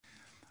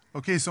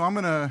Okay, so I'm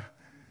going to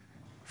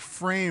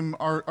frame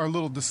our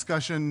little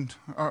discussion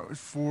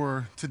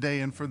for today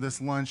and for this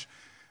lunch.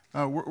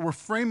 We're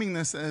framing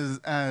this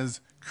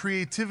as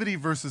creativity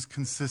versus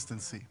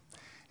consistency.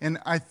 And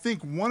I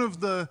think one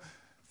of the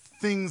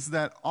things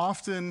that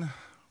often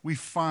we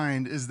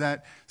find is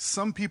that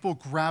some people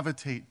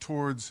gravitate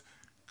towards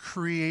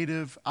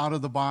creative,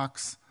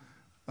 out-of-the-box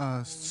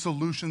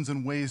solutions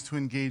and ways to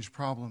engage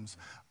problems.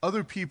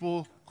 Other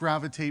people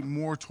gravitate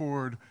more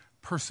toward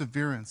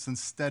perseverance and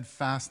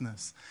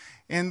steadfastness.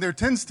 And there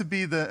tends to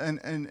be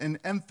an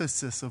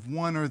emphasis of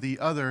one or the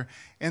other.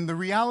 And the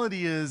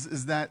reality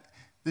is that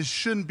this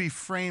shouldn't be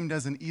framed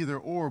as an either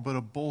or, but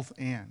a both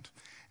and.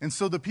 And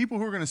so the people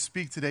who are going to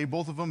speak today,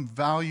 both of them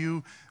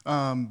value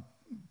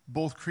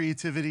both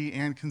creativity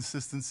and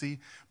consistency.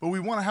 But we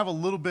want to have a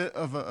little bit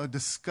of a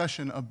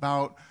discussion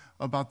about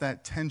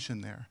that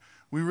tension there.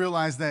 We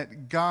realize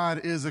that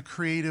God is a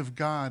creative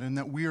God and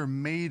that we are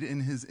made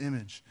in His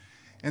image.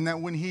 And that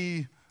when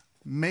He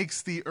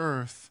makes the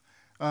earth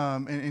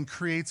and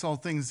creates all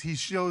things, He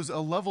shows a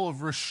level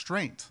of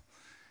restraint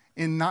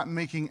in not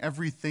making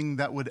everything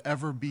that would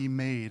ever be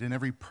made and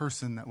every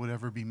person that would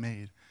ever be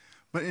made,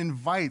 but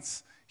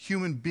invites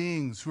human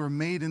beings who are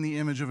made in the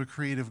image of a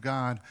creative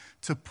God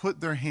to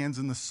put their hands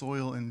in the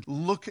soil and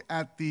look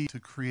at to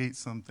create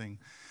something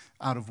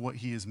out of what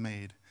He has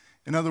made.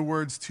 In other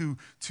words, to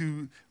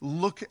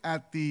look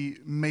at the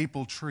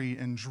maple tree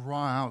and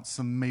draw out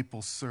some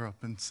maple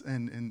syrup,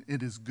 and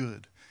it is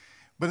good.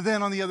 But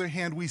then on the other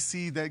hand, we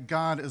see that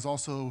God is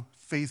also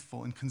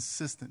faithful and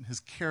consistent.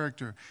 His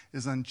character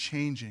is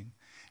unchanging.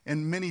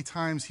 And many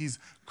times He's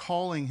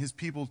calling His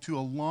people to a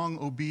long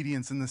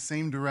obedience in the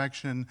same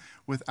direction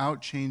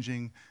without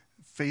changing,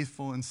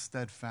 faithful and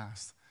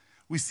steadfast.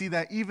 We see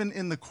that even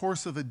in the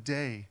course of a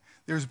day,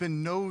 there's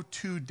been no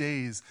 2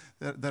 days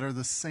that are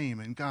the same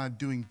and God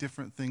doing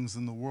different things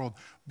in the world.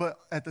 But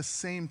at the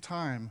same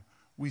time,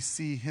 we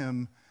see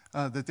Him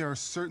that there are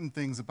certain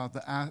things about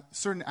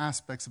certain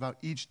aspects about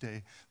each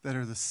day that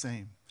are the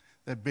same.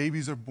 That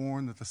babies are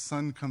born, that the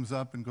sun comes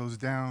up and goes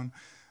down,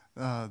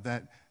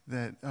 that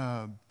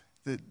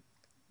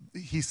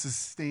He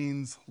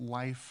sustains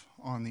life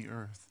on the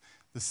earth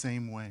the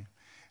same way.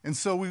 And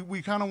so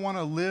we kind of want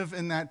to live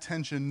in that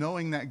tension,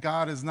 knowing that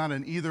God is not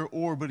an either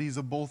or, but He's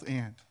a both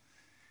and.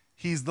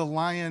 He's the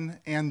lion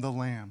and the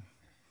lamb.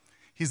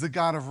 He's the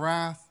God of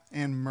wrath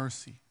and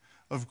mercy,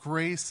 of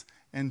grace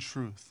and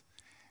truth.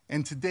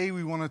 And today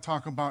we want to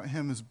talk about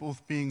Him as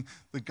both being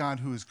the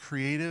God who is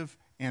creative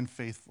and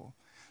faithful.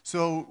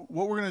 So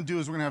what we're going to do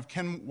is we're going to have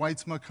Ken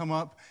Weitzma come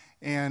up,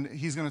 and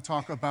he's going to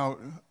talk about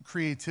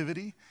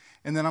creativity.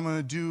 And then I'm going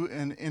to do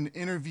an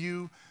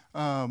interview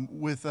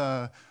with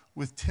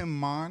Tim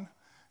Mon.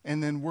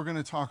 And then we're going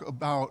to talk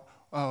about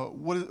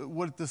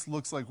what this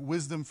looks like,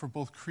 wisdom for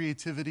both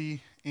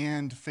creativity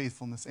and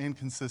faithfulness and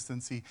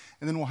consistency.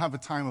 And then we'll have a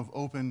time of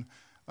open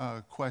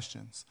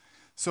questions.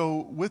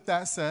 So with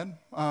that said,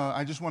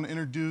 I just want to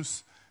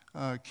introduce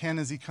Ken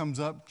as he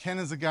comes up. Ken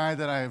is a guy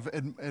that I've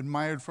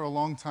admired for a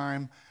long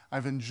time.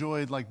 I've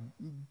enjoyed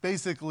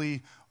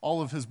basically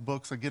all of his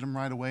books. I get them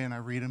right away and I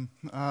read them.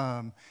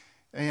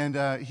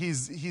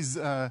 He's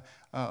a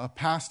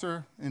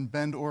pastor in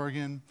Bend,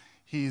 Oregon.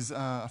 He's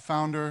a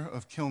founder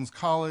of Kilns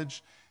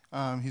College.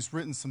 He's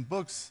written some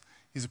books.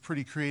 He's a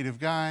pretty creative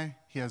guy.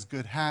 He has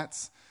good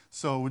hats.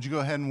 So would you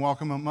go ahead and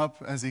welcome him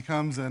up as he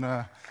comes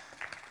and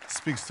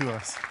speaks to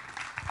us.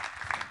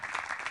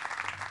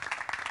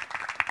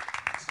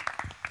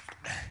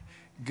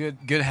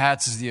 Good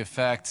hats is the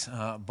effect.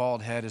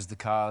 Bald head is the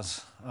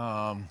cause.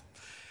 How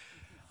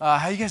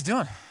you guys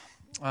doing?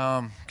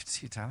 Good to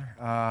see you,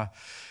 Tyler.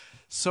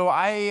 So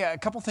a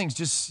couple things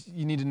just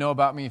you need to know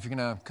about me if you're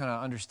going to kind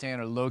of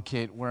understand or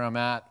locate where I'm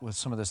at with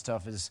some of this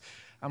stuff is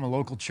I'm a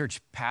local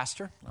church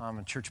pastor. I'm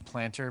a church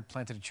planter.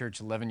 Planted a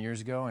church 11 years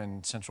ago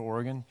in Central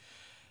Oregon.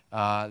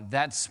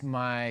 That's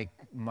my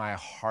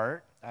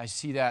heart. I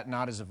see that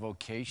not as a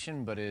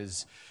vocation, but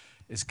as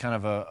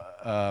kind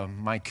of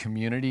my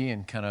community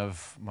and kind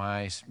of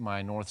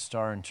my North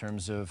Star in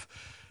terms of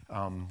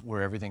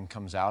where everything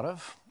comes out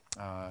of.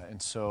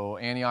 And so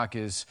Antioch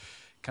is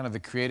kind of the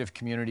creative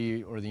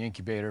community or the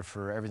incubator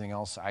for everything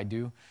else I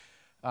do.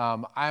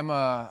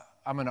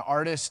 I'm an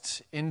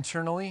artist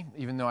internally,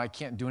 even though I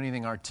can't do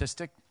anything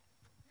artistic.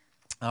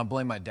 I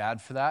blame my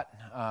dad for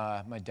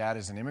that. My dad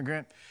is an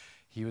immigrant.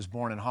 He was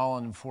born in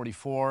Holland in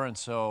 1944, and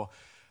so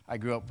I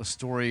grew up with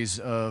stories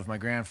of my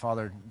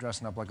grandfather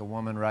dressing up like a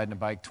woman, riding a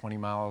bike 20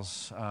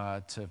 miles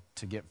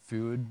to get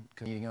food,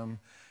 eating them.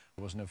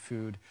 There was no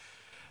food.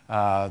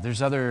 There's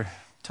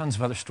tons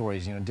of other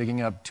stories,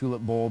 digging up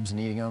tulip bulbs and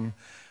eating them.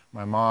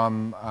 My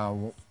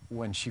mom,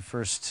 when she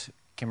first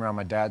came around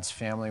my dad's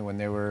family, when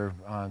they were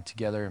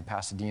together in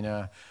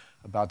Pasadena,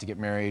 about to get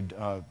married,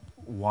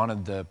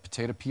 wanted the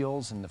potato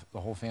peels, and the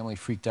whole family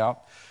freaked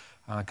out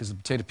because the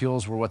potato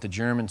peels were what the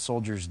German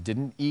soldiers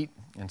didn't eat,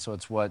 and so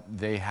it's what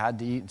they had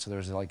to eat. And so there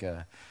was like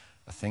a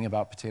thing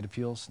about potato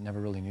peels. Never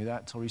really knew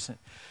that until recent.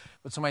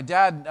 But so my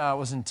dad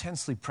was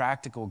intensely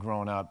practical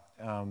growing up,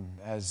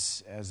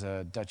 as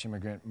a Dutch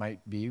immigrant might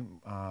be.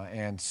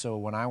 And so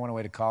when I went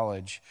away to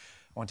college,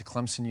 I went to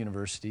Clemson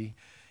University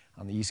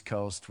on the East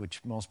Coast,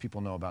 which most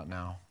people know about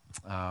now.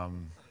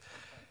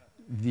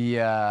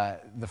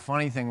 The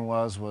funny thing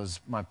was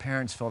my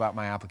parents filled out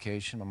my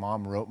application. My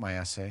mom wrote my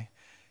essay,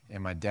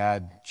 and my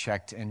dad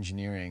checked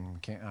engineering,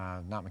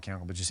 not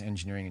mechanical, but just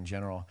engineering in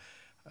general,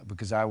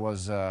 because I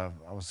was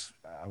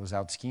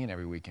out skiing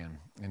every weekend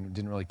and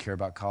didn't really care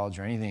about college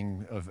or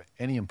anything of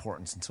any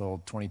importance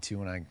until 22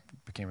 when I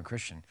became a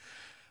Christian.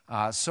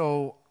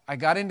 So I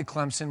got into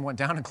Clemson, went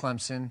down to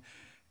Clemson,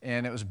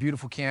 and it was a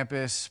beautiful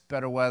campus,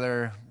 better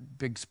weather,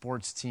 big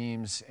sports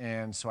teams,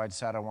 and so I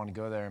decided I wanted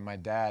to go there. And my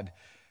dad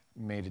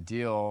made a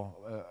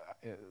deal.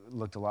 It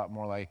looked a lot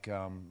more like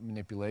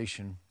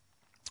manipulation,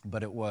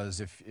 but it was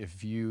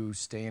if you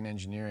stay in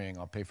engineering,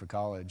 I'll pay for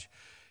college.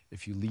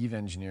 If you leave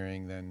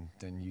engineering,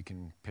 then you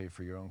can pay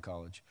for your own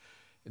college.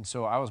 And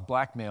so I was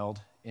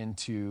blackmailed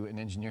into an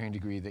engineering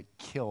degree that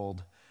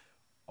killed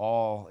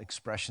all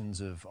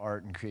expressions of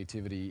art and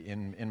creativity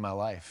in my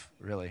life,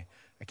 really.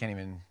 I can't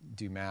even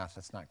do math.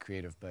 That's not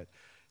creative, but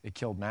it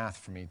killed math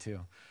for me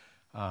too,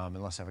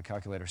 unless I have a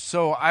calculator.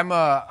 So I'm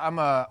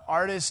a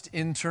artist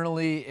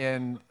internally,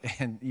 and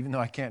even though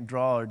I can't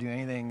draw or do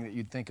anything that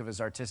you'd think of as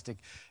artistic.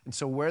 And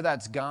so where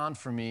that's gone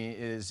for me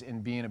is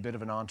in being a bit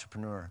of an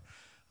entrepreneur.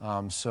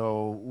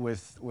 So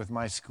with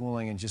my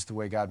schooling and just the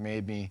way God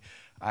made me,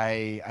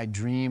 I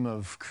dream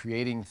of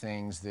creating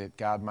things that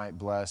God might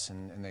bless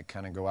and that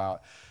kind of go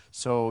out.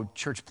 So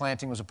church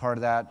planting was a part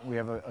of that. We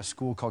have a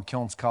school called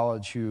Kilns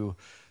College who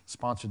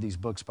sponsored these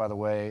books, by the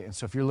way. And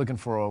so if you're looking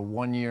for a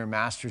one-year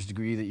master's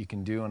degree that you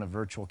can do on a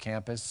virtual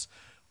campus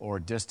or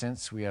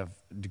distance, we have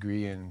a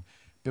degree in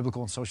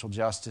biblical and social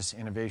justice,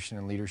 innovation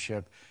and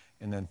leadership,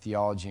 and then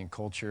theology and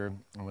culture.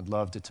 And would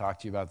love to talk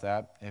to you about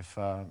that if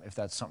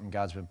that's something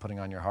God's been putting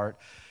on your heart.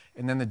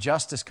 And then the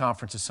Justice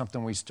Conference is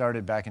something we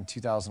started back in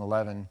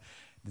 2011.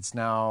 It's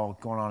now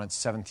going on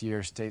its 7th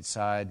year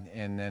stateside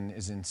and then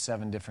is in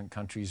 7 different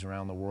countries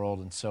around the world.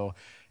 And so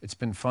it's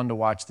been fun to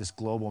watch this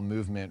global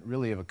movement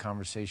really of a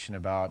conversation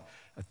about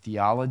a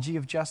theology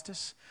of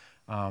justice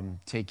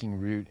taking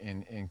root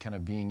and kind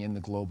of being in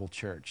the global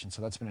church. And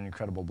so that's been an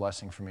incredible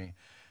blessing for me.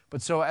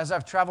 But so as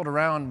I've traveled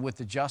around with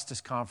the Justice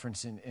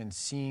Conference and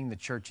seeing the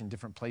church in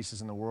different places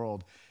in the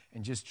world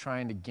and just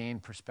trying to gain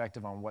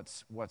perspective on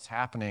what's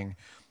happening,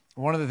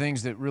 one of the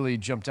things that really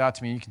jumped out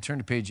to me, you can turn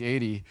to page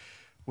 80,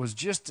 was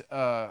just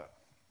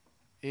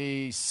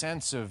a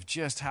sense of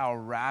just how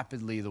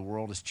rapidly the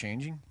world is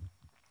changing.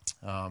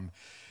 And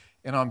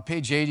on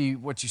page 80,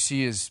 what you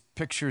see is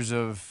pictures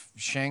of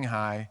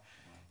Shanghai,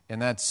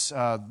 and that's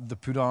the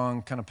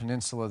Pudong kind of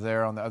peninsula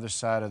there on the other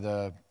side of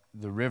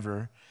the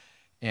river.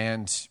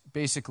 And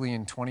basically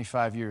in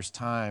 25 years'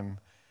 time,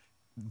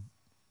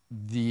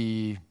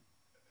 the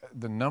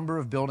number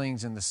of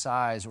buildings and the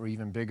size, or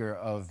even bigger,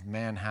 of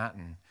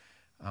Manhattan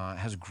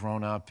has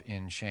grown up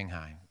in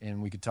Shanghai.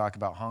 And we could talk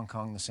about Hong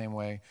Kong the same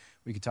way.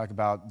 We could talk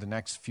about the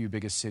next few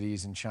biggest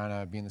cities in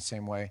China being the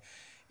same way.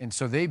 And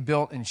so they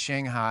built in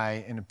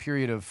Shanghai, in a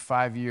period of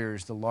 5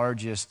 years, the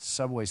largest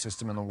subway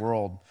system in the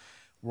world,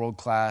 world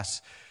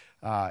class.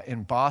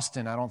 In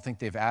Boston, I don't think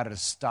they've added a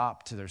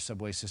stop to their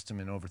subway system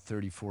in over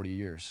 30, 40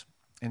 years.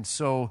 And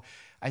so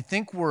I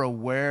think we're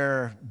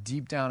aware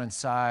deep down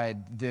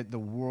inside that the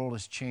world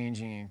is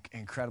changing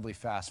incredibly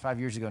fast. 5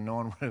 years ago, no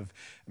one would have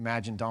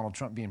imagined Donald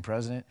Trump being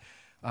president.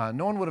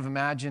 No one would have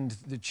imagined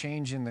the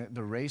change in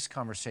the race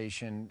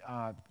conversation.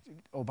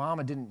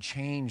 Obama didn't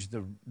change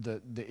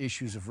the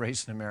issues of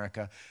race in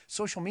America.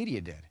 Social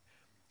media did.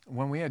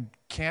 When we had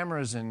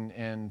cameras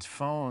and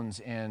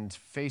phones and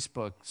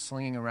Facebook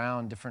slinging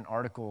around different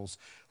articles,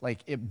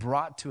 like, it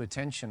brought to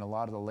attention a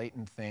lot of the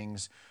latent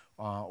things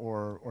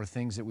or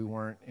things that we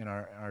weren't in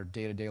our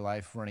day-to-day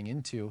life running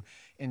into,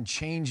 and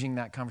changing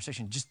that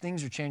conversation. Just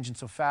things are changing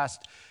so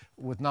fast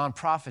with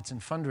nonprofits and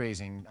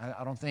fundraising.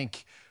 I don't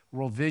think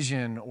World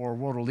Vision or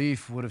World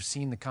Relief would have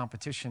seen the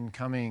competition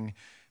coming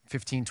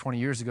 15, 20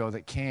 years ago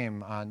that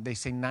came. They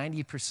say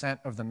 90%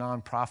 of the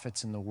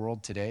nonprofits in the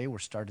world today were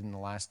started in the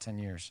last 10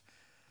 years.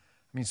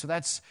 I mean, so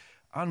that's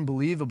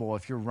unbelievable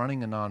if you're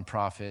running a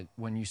nonprofit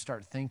when you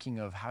start thinking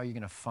of how you're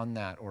going to fund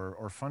that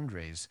or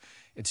fundraise.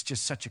 It's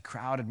just such a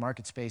crowded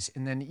market space.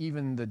 And then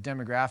even the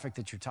demographic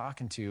that you're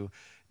talking to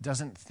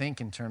doesn't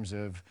think in terms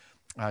of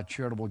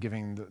charitable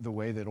giving the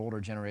way that older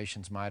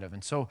generations might have.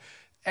 And so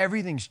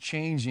everything's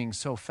changing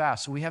so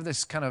fast. So we have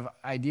this kind of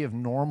idea of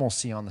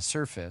normalcy on the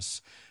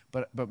surface,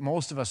 but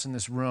most of us in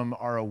this room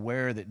are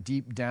aware that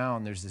deep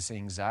down there's this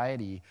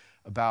anxiety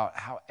about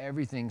how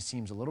everything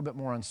seems a little bit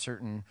more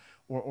uncertain,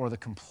 or the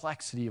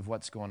complexity of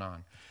what's going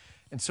on.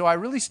 And so I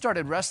really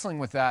started wrestling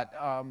with that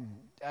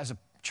as a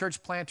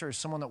church planter, as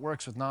someone that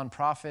works with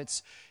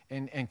nonprofits,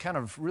 and kind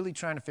of really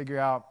trying to figure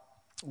out,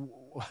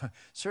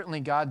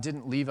 certainly God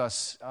didn't leave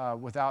us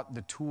without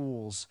the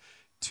tools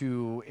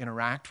to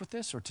interact with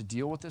this, or to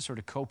deal with this, or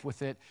to cope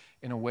with it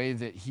in a way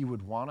that he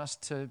would want us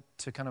to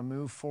kind of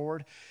move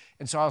forward.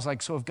 And so I was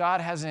like, so if God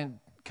hasn't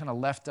kind of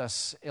left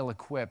us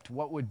ill-equipped,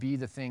 what would be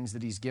the things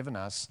that he's given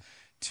us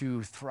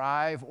to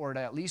thrive or to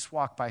at least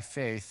walk by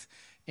faith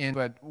in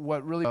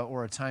what really,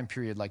 or a time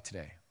period like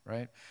today,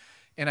 right?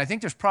 And I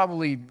think there's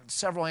probably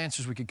several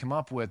answers we could come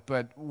up with,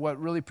 but what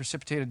really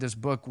precipitated this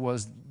book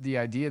was the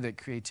idea that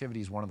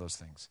creativity is one of those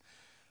things.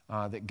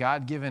 That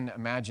God-given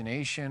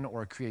imagination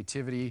or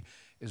creativity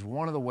is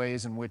one of the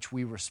ways in which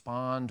we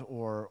respond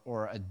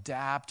or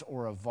adapt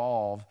or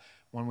evolve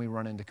when we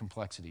run into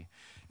complexity.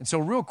 And so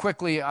real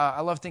quickly,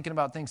 I love thinking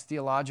about things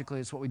theologically.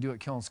 It's what we do at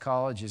Killins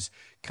College is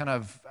kind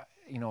of,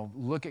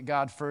 look at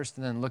God first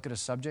and then look at a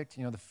subject.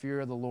 The fear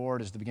of the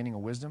Lord is the beginning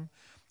of wisdom.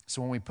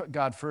 So when we put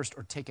God first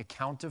or take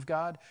account of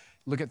God,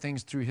 look at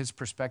things through his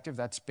perspective,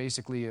 that's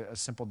basically a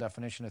simple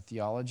definition of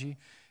theology.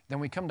 Then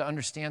we come to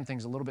understand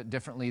things a little bit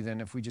differently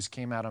than if we just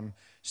came at them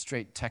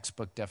straight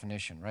textbook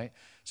definition, right?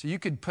 So you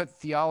could put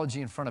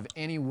theology in front of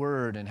any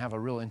word and have a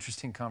real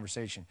interesting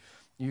conversation.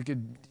 You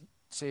could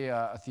say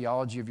a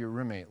theology of your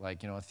roommate,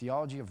 like, a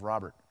theology of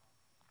Robert.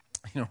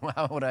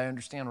 How would I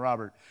understand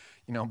Robert?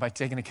 By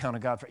taking account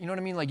of God. You know what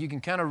I mean? Like you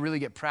can kind of really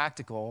get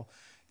practical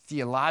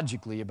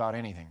theologically about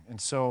anything. And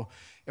so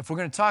if we're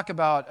going to talk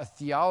about a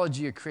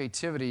theology of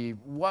creativity,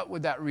 what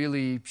would that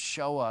really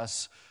show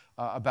us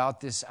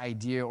about this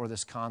idea or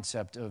this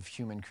concept of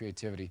human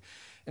creativity?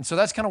 And so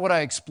that's kind of what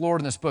I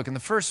explored in this book. And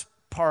the first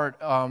part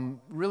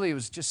really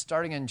was just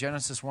starting in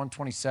Genesis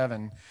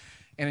 1:27.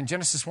 And in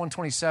Genesis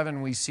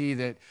 1:27, we see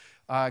that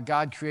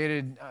God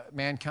created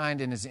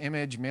mankind in his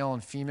image, male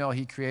and female.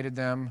 He created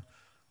them.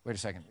 Wait a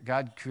second.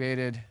 God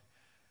created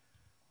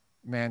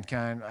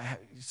mankind.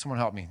 Someone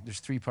help me.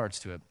 There's 3 parts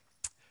to it.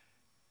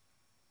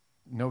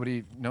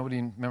 Nobody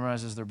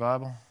memorizes their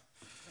Bible?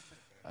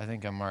 I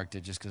think I marked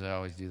it just because I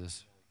always do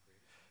this.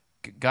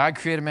 God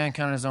created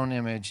mankind in his own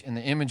image. In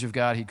the image of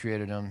God, he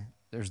created them.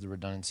 There's the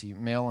redundancy.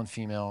 Male and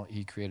female,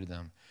 he created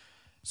them.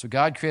 So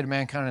God created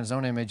mankind in his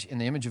own image. In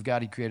the image of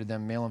God, he created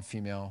them. Male and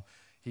female,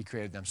 he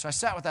created them. So I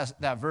sat with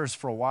that verse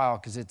for a while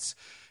because it's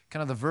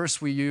kind of the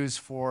verse we use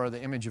for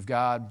the image of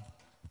God.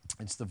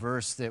 It's the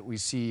verse that we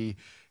see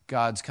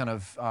God's kind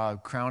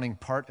of crowning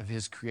part of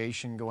his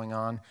creation going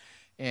on.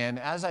 And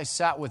as I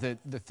sat with it,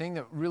 the thing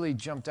that really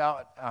jumped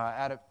out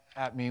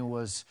at me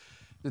was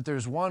that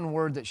there's one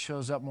word that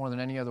shows up more than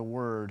any other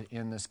word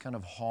in this kind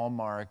of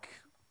hallmark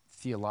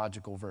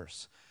theological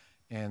verse.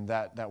 And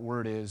that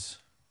word is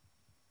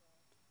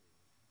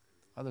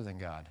other than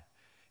God.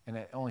 And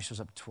it only shows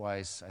up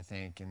twice, I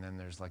think, and then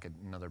there's like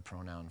another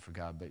pronoun for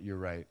God, but you're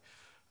right.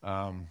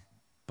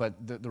 But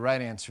the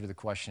right answer to the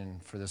question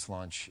for this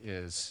lunch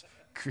is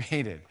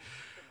created.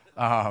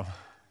 It's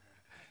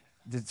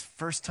the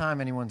first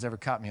time anyone's ever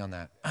caught me on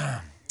that.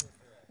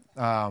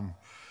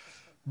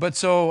 But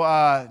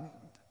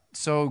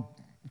so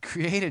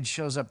created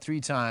shows up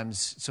 3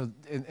 times, so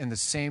in the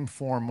same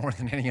form more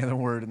than any other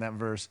word in that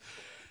verse.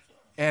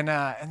 And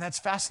that's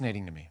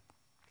fascinating to me.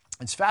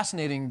 It's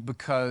fascinating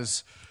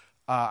because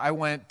I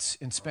went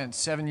and spent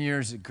 7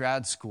 years at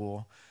grad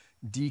school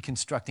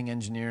deconstructing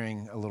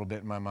engineering a little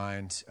bit in my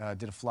mind.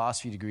 Did a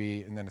philosophy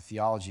degree and then a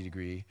theology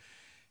degree.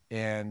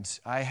 And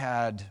I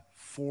had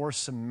 4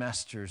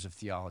 semesters of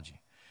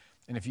theology.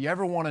 And if you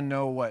ever want to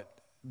know what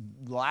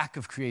lack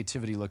of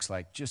creativity looks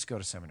like, just go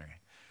to seminary.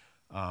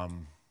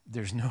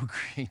 There's no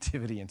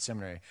creativity in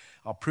seminary.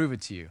 I'll prove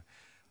it to you.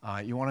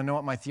 You want to know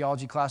what my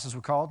theology classes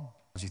were called?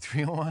 Theology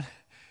 301,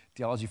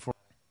 Theology 401,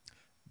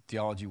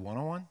 Theology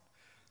 101,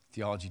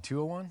 Theology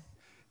 201,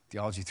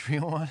 Theology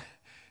 301,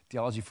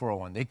 Theology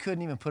 401. They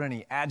couldn't even put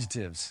any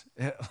adjectives.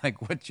 Like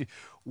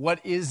what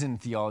is in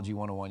Theology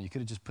 101? You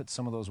could have just put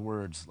some of those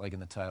words like in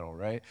the title,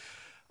 right?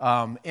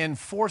 In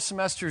 4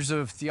 semesters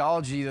of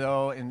theology,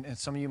 though, and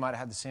some of you might have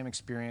had the same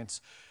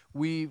experience,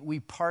 we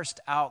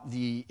parsed out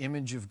the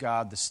image of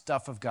God, the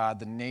stuff of God,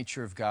 the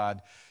nature of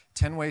God,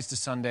 10 Ways to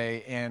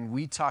Sunday, and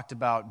we talked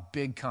about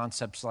big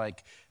concepts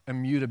like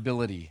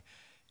immutability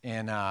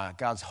and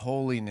God's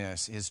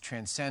holiness, his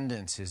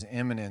transcendence, his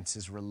immanence,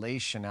 his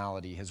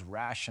relationality, his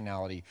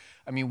rationality.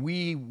 I mean,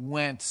 we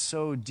went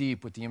so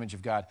deep with the image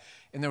of God.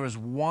 And there was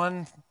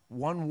one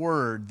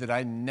word that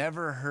I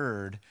never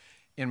heard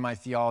in my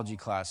theology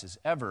classes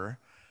ever,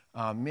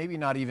 maybe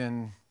not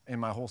even in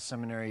my whole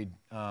seminary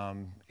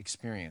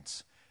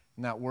experience.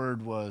 And that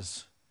word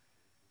was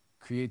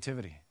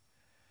creativity.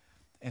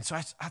 And so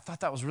I thought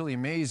that was really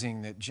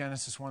amazing that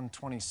Genesis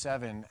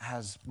 1:27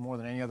 has more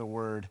than any other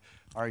word,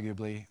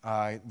 arguably,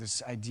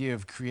 this idea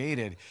of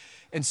created.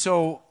 And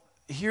so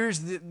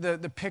here's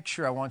the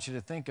picture I want you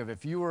to think of.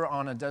 If you were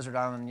on a desert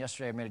island,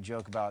 yesterday I made a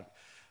joke about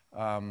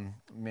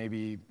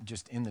maybe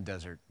just in the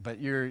desert, but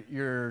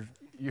you're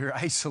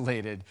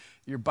isolated,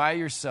 you're by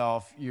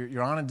yourself,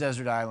 you're on a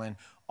desert island,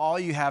 all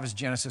you have is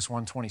Genesis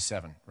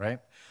 1:27, right?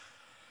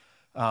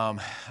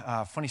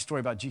 Funny story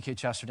about G.K.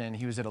 Chesterton.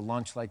 He was at a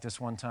lunch like this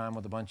one time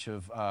with a bunch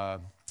of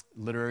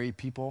literary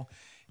people,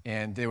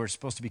 and they were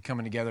supposed to be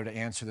coming together to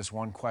answer this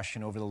one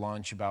question over the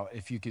lunch about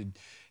if you could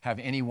have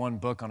any one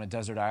book on a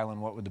desert island,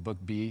 what would the book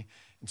be?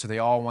 And so they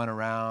all went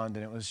around,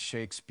 and it was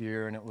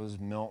Shakespeare, and it was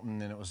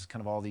Milton, and it was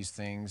kind of all these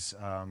things.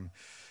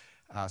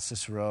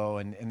 Cicero,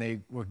 and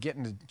they were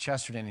getting to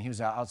Chesterton, and he was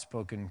an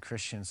outspoken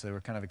Christian, so they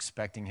were kind of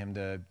expecting him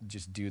to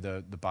just do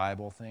the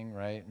Bible thing,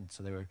 right? And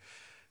so they were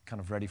kind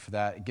of ready for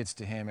that. It gets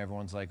to him,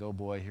 everyone's like, oh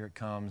boy, here it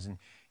comes. And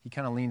he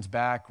kind of leans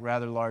back,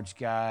 rather large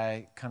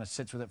guy, kind of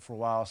sits with it for a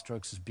while,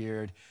 strokes his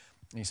beard,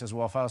 and he says,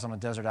 well, if I was on a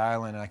desert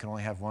island and I could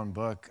only have one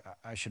book,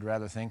 I should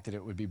rather think that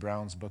it would be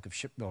Brown's Book of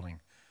Shipbuilding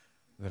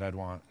that I'd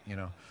want, you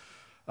know.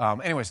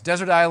 Anyways,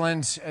 desert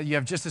island, you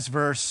have just this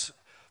verse,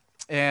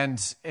 and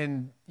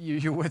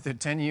you're with it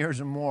 10 years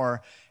or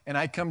more, and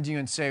I come to you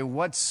and say,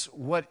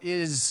 what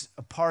is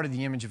a part of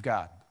the image of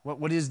God?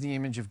 What is the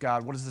image of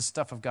God? What does the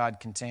stuff of God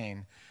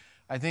contain?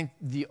 I think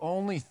the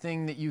only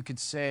thing that you could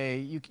say,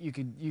 you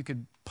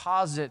could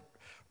posit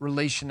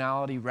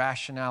relationality,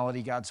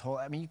 rationality, God's whole,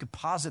 I mean, you could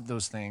posit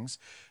those things,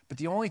 but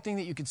the only thing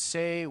that you could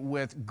say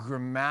with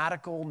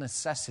grammatical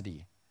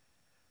necessity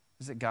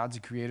is that God's a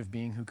creative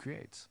being who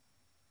creates.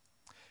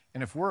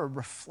 And if we're a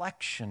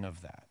reflection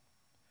of that,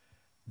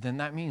 then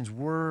that means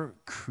we're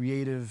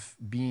creative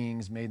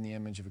beings made in the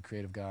image of a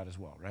creative God as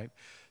well, right?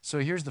 So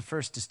here's the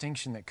first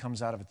distinction that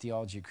comes out of a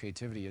theology of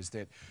creativity, is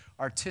that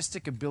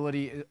artistic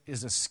ability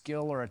is a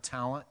skill or a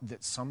talent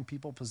that some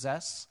people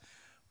possess,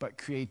 but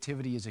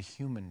creativity is a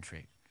human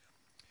trait.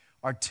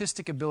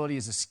 Artistic ability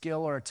is a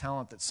skill or a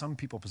talent that some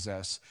people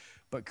possess,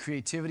 but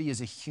creativity is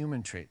a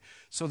human trait.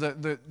 So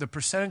the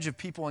percentage of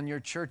people in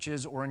your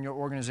churches or in your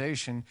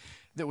organization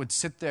that would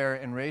sit there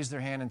and raise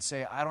their hand and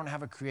say, I don't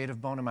have a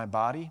creative bone in my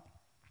body,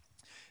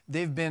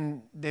 they've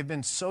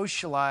been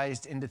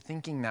socialized into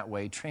thinking that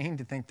way, trained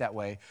to think that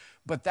way,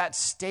 but that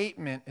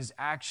statement is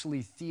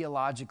actually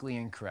theologically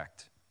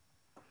incorrect.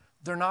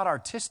 They're not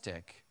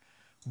artistic,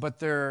 but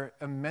they're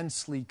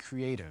immensely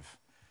creative.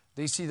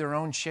 They see their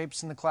own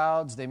shapes in the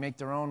clouds, they make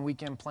their own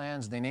weekend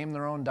plans, they name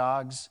their own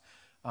dogs,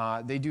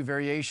 they do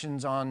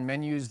variations on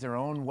menus their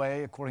own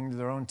way, according to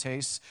their own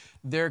tastes.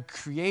 They're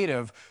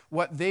creative.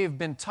 What they've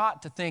been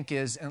taught to think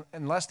is,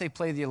 unless they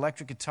play the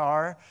electric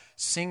guitar,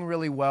 sing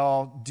really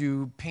well,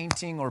 do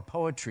painting or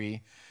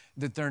poetry,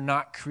 that they're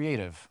not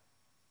creative,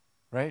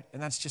 right? And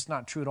that's just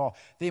not true at all.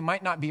 They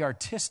might not be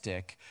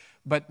artistic,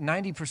 but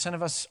 90%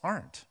 of us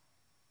aren't,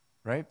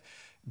 right?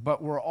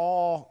 But we're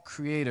all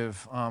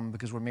creative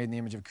because we're made in the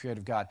image of a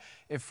creative God.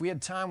 If we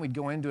had time, we'd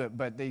go into it,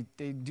 but they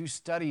do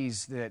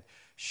studies that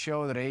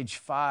show that at age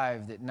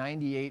 5, that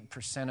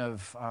 98%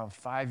 of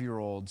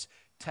 5-year-olds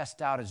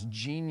test out as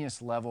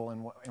genius level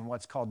in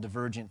what's called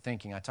divergent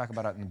thinking. I talk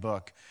about it in the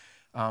book.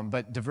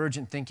 But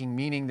divergent thinking,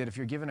 meaning that if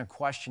you're given a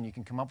question, you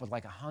can come up with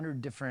like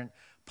 100 different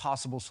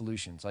possible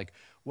solutions. Like,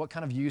 what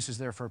kind of use is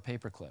there for a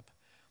paperclip?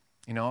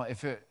 You know,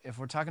 if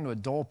we're talking to a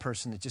dull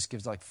person that just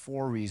gives like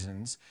 4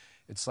 reasons,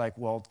 it's like,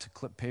 well, to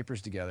clip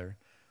papers together,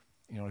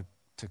 you know,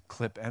 to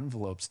clip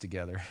envelopes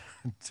together,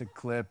 to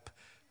clip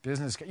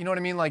business, you know what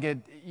I mean? Like,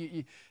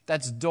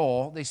 that's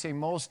dull. They say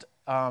most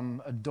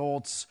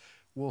adults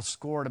will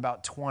score at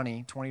about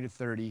 20 to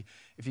 30.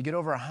 If you get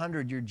over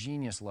 100, you're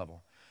genius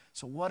level.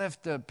 So what if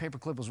the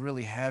paperclip was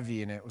really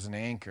heavy and it was an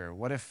anchor?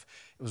 What if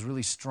it was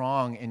really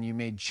strong and you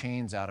made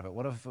chains out of it?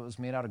 What if it was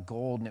made out of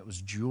gold and it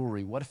was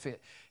jewelry? What if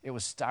it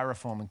was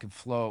styrofoam and could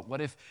float? What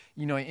if,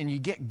 you know, and you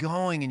get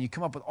going and you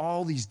come up with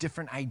all these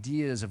different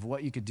ideas of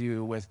what you could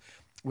do with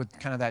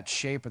kind of that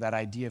shape or that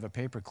idea of a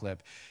paperclip.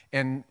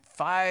 And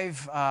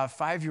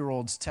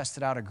 5-year-olds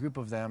tested out a group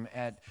of them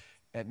at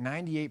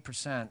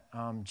 98%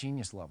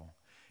 genius level.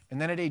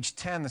 And then at age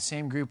 10, the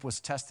same group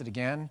was tested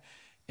again,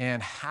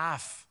 and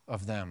half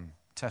of them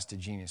tested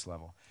genius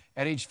level.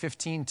 At age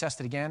 15,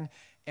 tested again,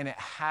 and it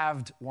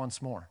halved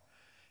once more.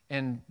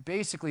 And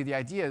basically the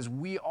idea is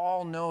we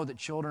all know that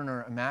children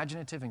are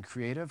imaginative and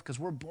creative because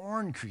we're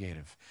born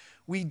creative.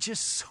 We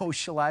just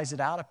socialize it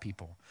out of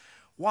people.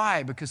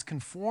 Why? Because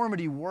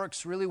conformity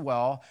works really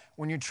well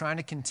when you're trying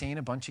to contain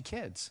a bunch of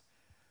kids.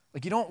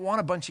 Like, you don't want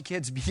a bunch of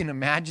kids being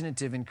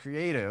imaginative and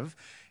creative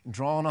and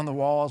drawing on the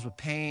walls with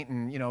paint,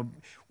 and, you know,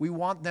 we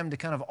want them to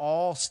kind of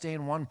all stay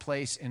in one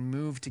place and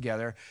move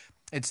together.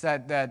 It's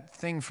that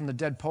thing from the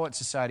Dead Poets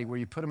Society where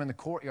you put them in the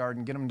courtyard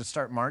and get them to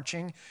start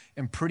marching,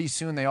 and pretty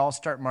soon they all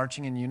start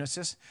marching in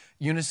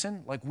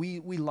unison. Like, we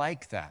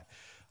like that.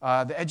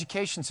 The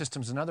education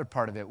system is another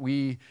part of it.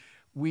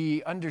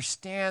 We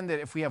understand that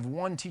if we have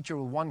one teacher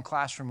with one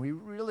classroom, we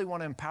really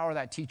want to empower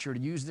that teacher to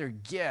use their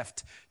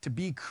gift to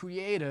be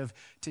creative,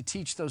 to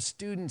teach those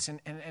students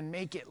and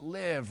make it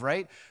live,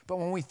 right? But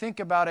when we think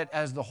about it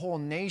as the whole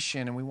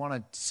nation and we want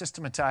to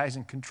systematize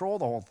and control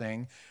the whole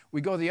thing,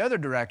 we go the other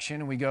direction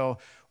and we go,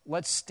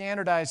 let's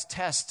standardize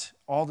test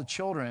all the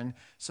children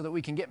so that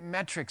we can get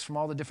metrics from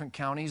all the different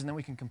counties, and then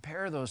we can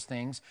compare those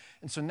things.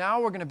 And so now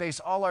we're going to base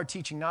all our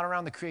teaching not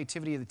around the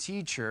creativity of the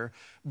teacher,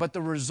 but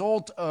the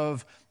result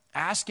of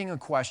asking a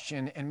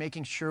question and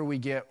making sure we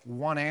get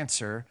one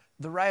answer,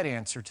 the right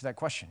answer to that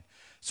question.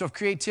 So if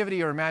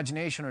creativity or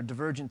imagination or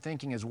divergent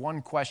thinking is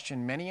one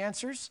question, many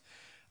answers,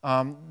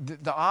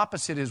 the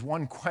opposite is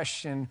one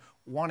question,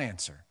 one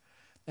answer.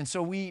 And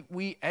so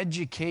we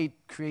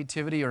educate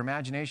creativity or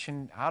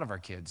imagination out of our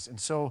kids. And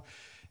so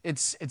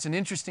it's an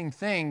interesting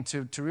thing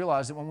to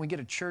realize that when we get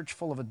a church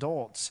full of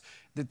adults,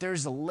 that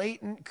there's a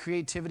latent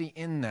creativity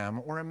in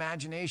them or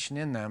imagination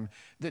in them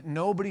that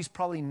nobody's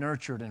probably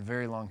nurtured in a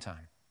very long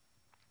time,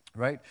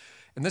 right?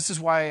 And this is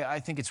why I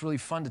think it's really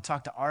fun to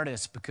talk to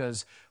artists,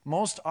 because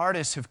most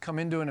artists have come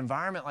into an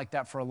environment like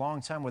that for a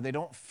long time where they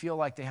don't feel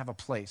like they have a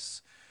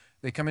place.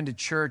 They come into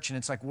church and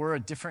it's like we're a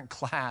different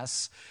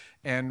class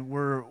and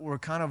we're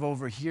kind of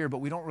over here, but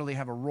we don't really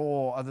have a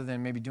role other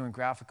than maybe doing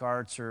graphic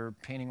arts or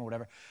painting or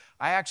whatever.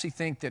 I actually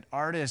think that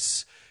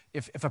artists,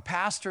 if a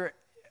pastor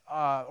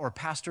or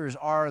pastors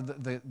are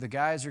the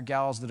guys or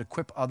gals that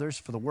equip others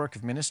for the work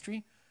of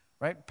ministry,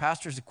 right?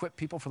 Pastors equip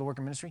people for the work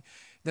of ministry.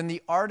 Then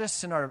the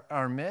artists in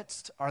our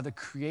midst are the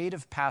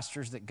creative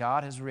pastors that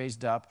God has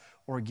raised up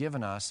or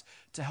given us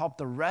to help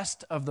the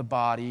rest of the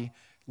body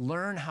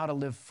learn how to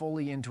live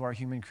fully into our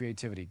human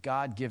creativity,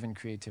 God-given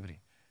creativity.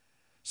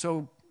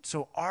 So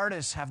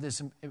artists have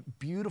this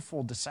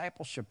beautiful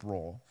discipleship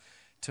role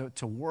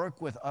to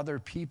work with other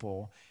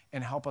people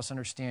and help us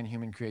understand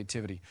human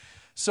creativity.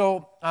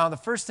 So the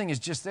first thing is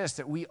just this,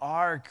 that we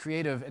are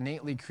creative,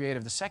 innately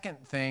creative. The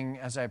second thing,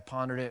 as I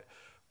pondered it,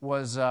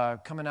 was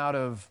coming out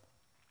of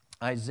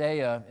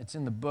Isaiah. It's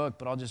in the book,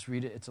 but I'll just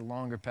read it. It's a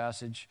longer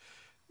passage.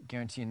 I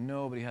guarantee you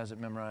nobody has it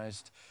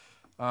memorized.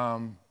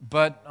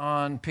 But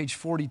on page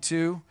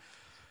 42,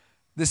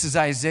 this is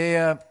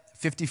Isaiah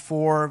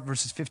 54,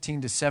 verses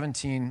 15 to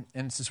 17.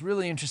 And it's this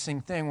really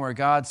interesting thing where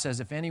God says,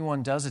 if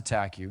anyone does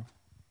attack you,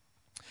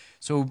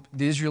 so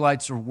the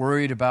Israelites are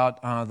worried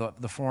about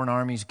the foreign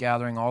armies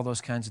gathering, all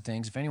those kinds of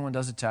things. If anyone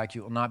does attack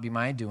you, it will not be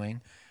my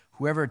doing.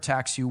 Whoever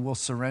attacks you will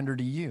surrender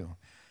to you.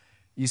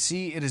 You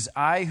see, it is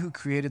I who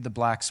created the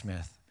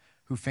blacksmith,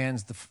 who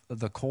fans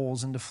the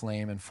coals into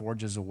flame and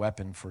forges a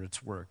weapon for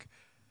its work.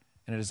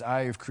 And it is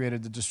I who have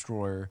created the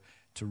destroyer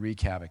to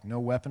wreak havoc. No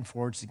weapon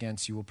forged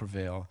against you will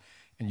prevail,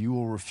 and you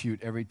will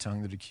refute every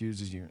tongue that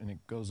accuses you. And it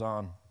goes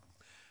on.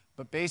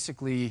 But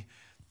basically,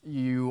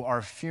 you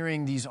are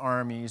fearing these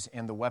armies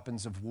and the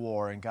weapons of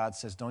war, and God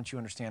says, don't you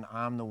understand,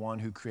 I'm the one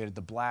who created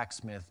the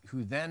blacksmith,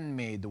 who then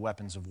made the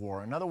weapons of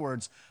war. In other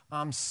words,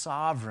 I'm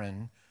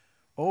sovereign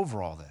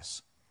over all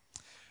this.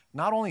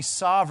 Not only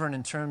sovereign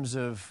in terms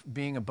of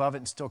being above it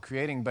and still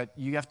creating, but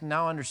you have to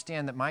now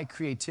understand that my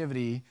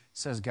creativity,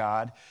 says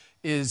God,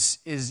 is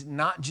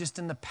not just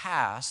in the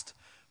past,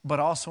 but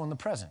also in the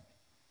present.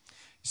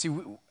 You see,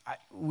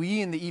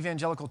 we in the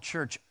evangelical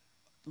church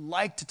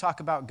like to talk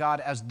about God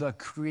as the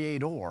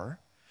creator,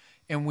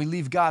 and we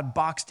leave God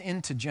boxed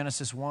into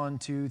Genesis 1,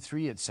 2,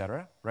 3,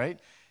 etc., right?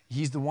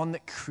 He's the one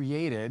that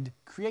created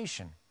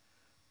creation,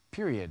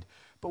 period.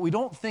 But we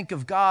don't think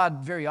of God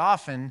very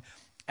often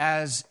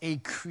as a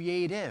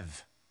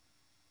creative,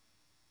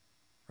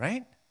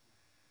 right?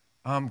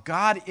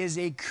 God is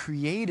a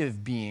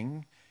creative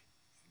being,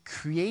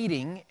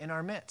 creating in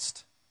our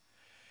midst.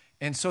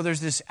 And so there's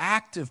this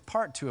active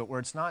part to it where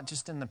it's not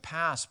just in the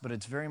past, but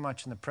it's very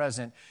much in the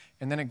present.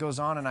 And then it goes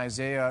on in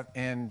Isaiah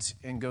and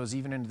goes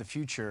even into the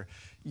future.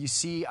 You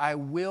see, I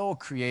will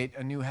create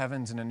a new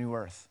heavens and a new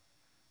earth,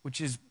 which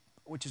is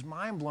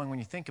mind-blowing when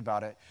you think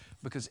about it,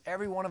 because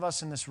every one of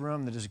us in this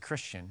room that is a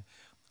Christian,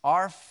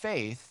 our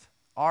faith,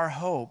 our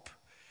hope,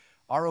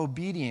 our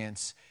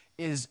obedience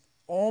is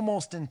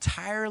almost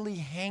entirely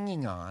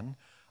hanging on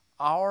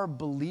our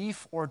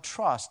belief or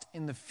trust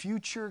in the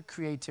future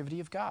creativity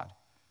of God.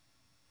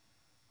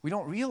 We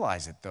don't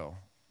realize it, though.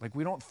 Like,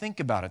 we don't think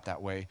about it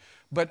that way.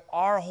 But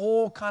our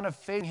whole kind of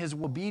faith in his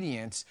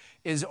obedience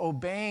is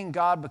obeying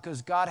God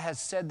because God has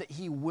said that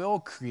he will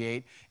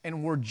create,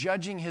 and we're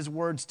judging his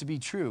words to be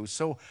true.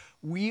 So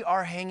we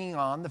are hanging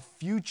on the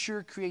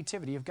future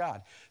creativity of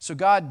God. So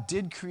God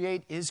did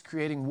create, is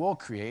creating, will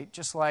create,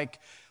 just like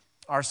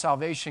our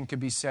salvation could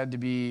be said to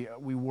be,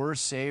 we were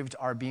saved,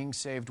 are being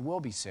saved, will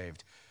be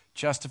saved.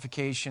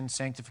 Justification,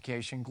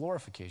 sanctification,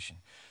 glorification.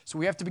 So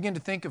we have to begin to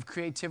think of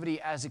creativity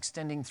as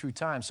extending through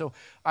time. So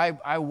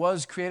I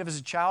was creative as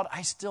a child.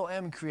 I still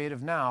am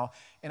creative now,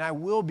 and I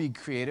will be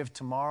creative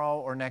tomorrow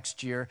or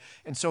next year.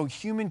 And so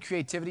human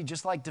creativity,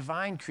 just like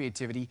divine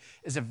creativity,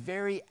 is a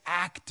very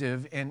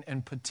active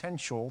and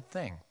potential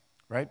thing,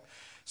 right?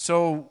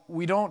 So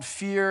we don't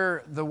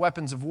fear the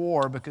weapons of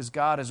war because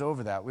God is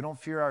over that. We don't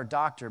fear our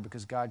doctor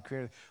because God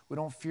created. We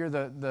don't fear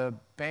the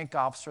bank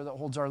officer that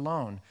holds our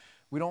loan.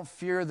 We don't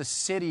fear the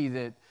city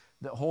that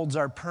holds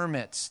our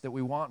permits that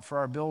we want for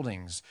our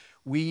buildings.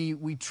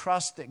 We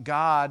trust that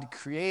God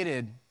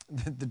created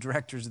the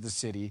directors of the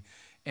city,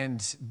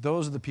 and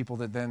those are the people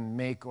that then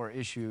make or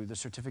issue the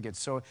certificates.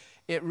 So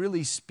it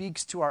really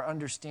speaks to our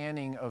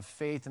understanding of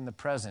faith in the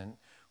present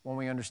when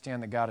we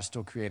understand that God is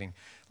still creating.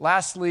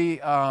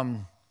 Lastly,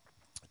 and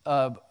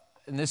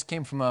this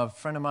came from a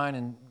friend of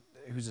mine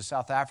who's a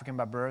South African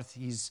by birth.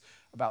 He's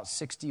about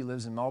 60,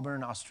 lives in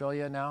Melbourne,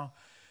 Australia now.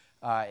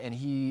 And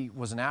he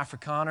was an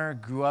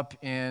Afrikaner, grew up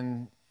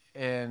in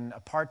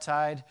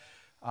apartheid.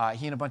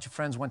 He and a bunch of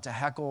friends went to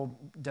heckle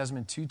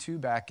Desmond Tutu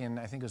back in,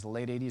 I think it was the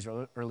late 80s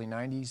or early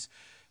 90s,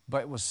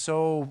 but was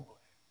so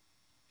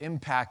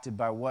impacted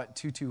by what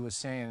Tutu was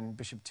saying,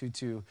 Bishop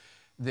Tutu,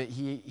 that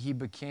he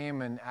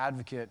became an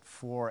advocate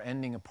for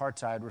ending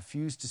apartheid,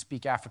 refused to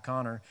speak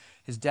Afrikaner.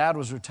 His dad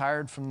was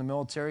retired from the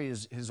military.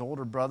 His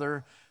older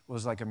brother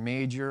was like a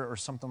major or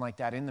something like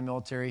that in the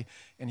military.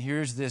 And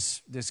here's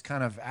this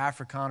kind of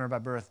Afrikaner by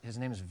birth. His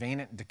name is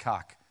Wynand de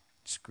Kock.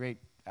 It's a great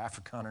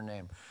Afrikaner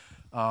name.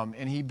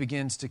 And he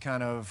begins to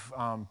kind of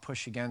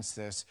push against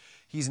this.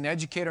 He's an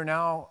educator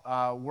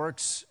now,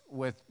 works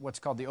with what's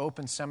called the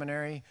Open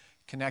Seminary,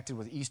 connected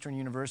with Eastern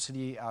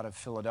University out of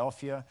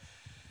Philadelphia.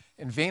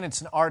 And Wynand's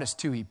an artist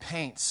too. He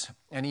paints,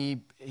 and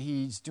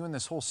he's doing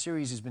this whole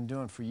series he's been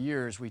doing for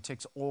years where he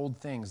takes old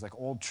things like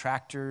old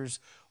tractors,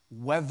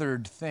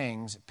 weathered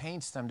things,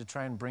 paints them to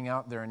try and bring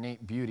out their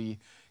innate beauty,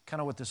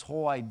 kind of with this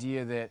whole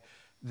idea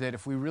that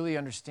if we really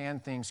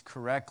understand things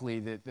correctly,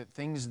 that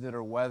things that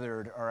are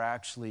weathered are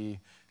actually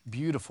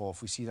beautiful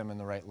if we see them in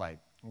the right light.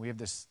 We have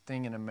this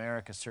thing in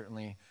America,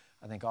 certainly,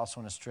 I think also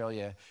in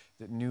Australia,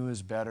 that new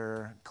is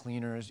better,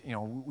 cleaner is,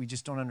 we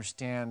just don't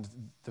understand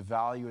the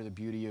value or the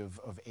beauty of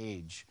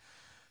age.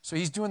 So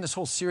he's doing this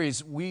whole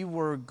series. We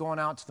were going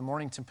out to the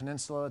Mornington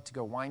Peninsula to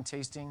go wine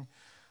tasting,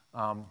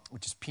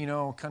 which is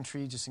Pinot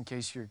country, just in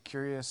case you're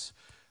curious.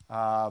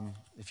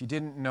 If you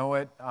didn't know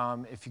it,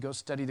 if you go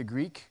study the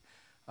Greek,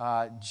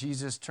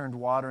 Jesus turned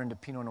water into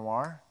Pinot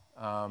Noir.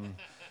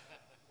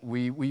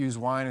 We use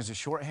wine as a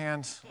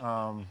shorthand,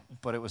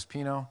 but it was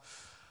Pinot.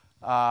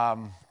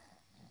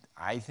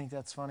 I think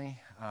that's funny.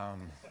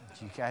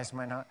 You guys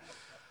might not.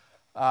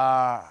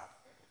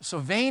 So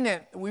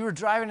Wynand, we were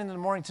driving into the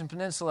Mornington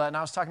Peninsula, and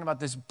I was talking about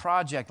this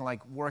project,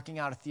 like working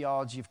out a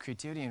theology of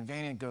creativity, and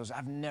Wynand goes,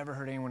 I've never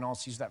heard anyone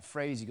else use that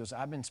phrase. He goes,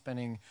 I've been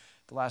spending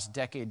the last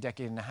decade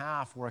and a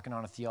half working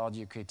on a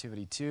theology of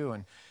creativity too.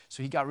 And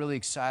so he got really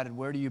excited.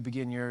 Where do you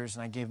begin yours?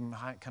 And I gave him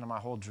kind of my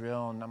whole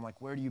drill, and I'm like,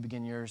 where do you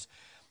begin yours?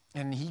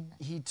 And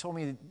he told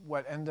me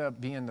what ended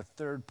up being the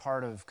third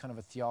part of kind of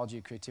a theology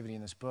of creativity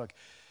in this book.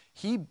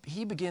 He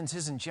begins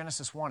his in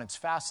Genesis 1. It's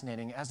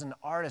fascinating. As an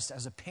artist,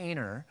 as a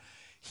painter,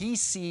 he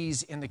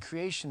sees in the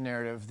creation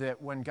narrative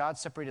that when God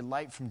separated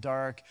light from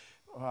dark,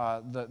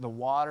 the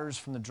waters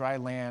from the dry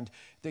land,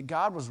 that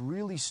God was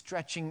really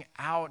stretching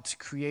out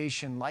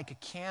creation like a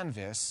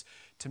canvas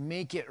to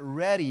make it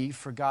ready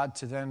for God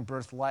to then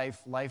birth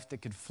life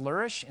that could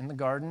flourish in the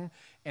garden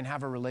and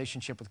have a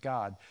relationship with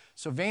God.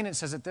 So Wynand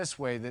says it this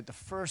way, that the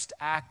first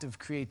act of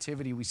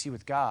creativity we see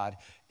with God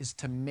is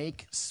to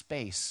make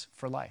space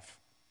for life.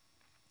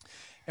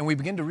 And we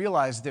begin to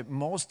realize that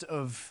most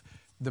of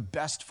the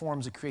best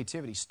forms of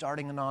creativity,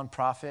 starting a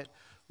nonprofit,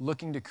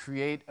 looking to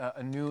create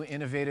a new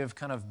innovative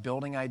kind of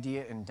building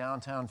idea in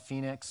downtown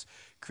Phoenix,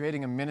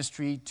 creating a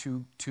ministry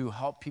to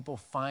help people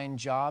find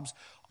jobs,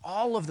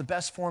 all of the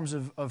best forms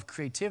of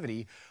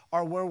creativity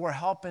are where we're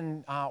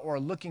helping or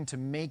looking to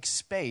make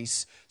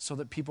space so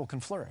that people can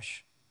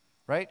flourish,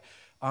 right?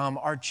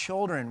 Our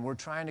children, we're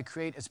trying to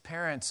create as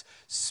parents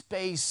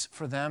space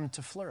for them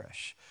to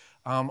flourish.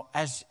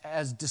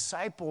 As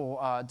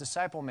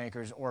disciple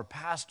makers or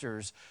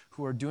pastors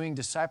who are doing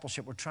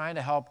discipleship, we're trying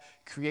to help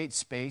create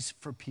space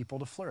for people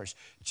to flourish.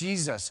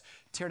 Jesus,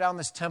 tear down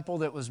this temple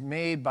that was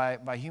made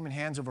by human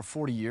hands over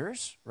 40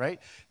 years,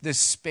 right? This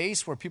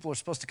space where people are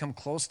supposed to come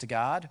close to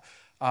God.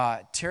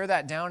 Tear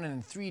that down, and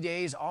in 3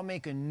 days, I'll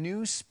make a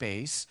new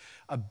space,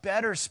 a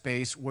better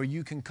space where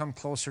you can come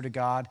closer to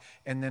God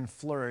and then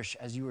flourish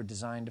as you were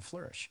designed to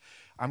flourish.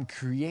 I'm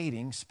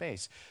creating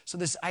space. So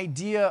this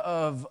idea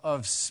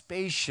of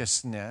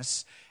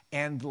spaciousness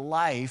and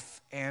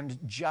life and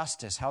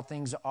justice, how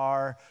things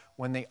are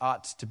when they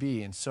ought to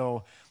be. And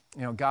so,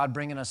 God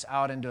bringing us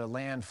out into a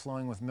land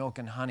flowing with milk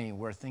and honey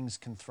where things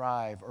can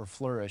thrive or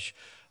flourish.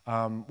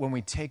 When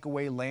we take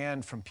away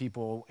land from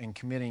people and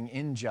committing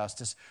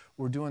injustice,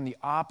 we're doing the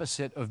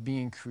opposite of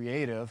being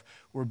creative.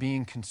 We're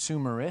being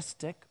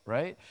consumeristic,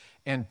 right?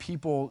 And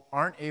people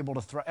aren't able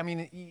to thrive. I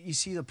mean, you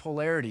see the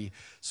polarity.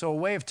 So a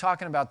way of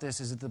talking about this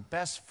is that the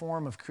best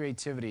form of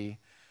creativity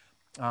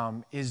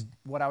is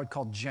what I would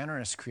call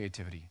generous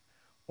creativity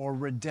or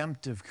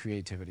redemptive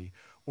creativity,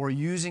 or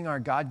using our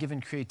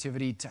God-given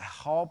creativity to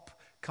help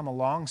come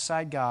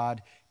alongside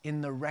God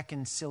in the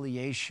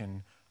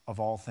reconciliation of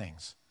all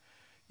things.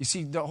 You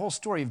see, the whole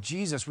story of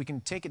Jesus, we can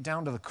take it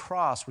down to the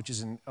cross, which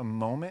is a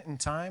moment in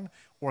time,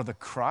 or the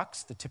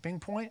crux, the tipping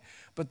point.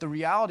 But the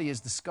reality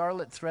is the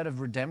scarlet thread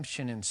of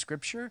redemption in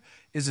Scripture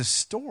is a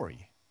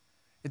story.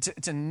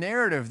 It's a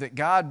narrative that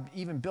God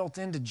even built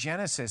into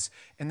Genesis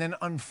and then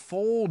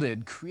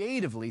unfolded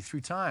creatively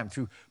through time,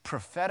 through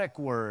prophetic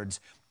words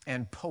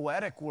and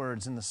poetic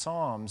words in the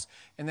Psalms,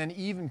 and then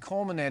even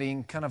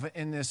culminating kind of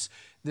in this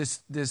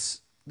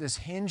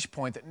hinge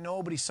point that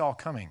nobody saw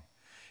coming.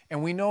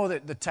 And we know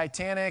that the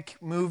Titanic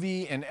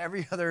movie and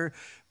every other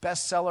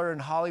bestseller in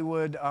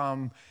Hollywood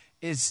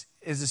is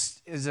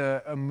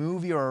a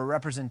movie or a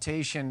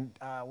representation.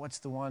 What's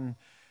the one?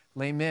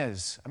 Les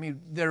Mis. I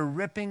mean, they're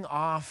ripping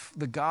off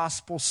the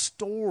gospel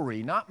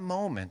story, not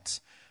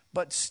moment,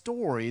 but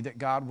story that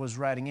God was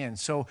writing in.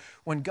 So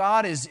when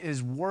God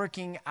is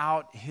working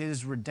out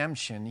his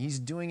redemption, he's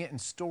doing it in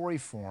story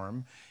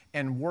form,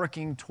 and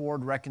working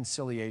toward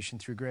reconciliation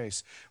through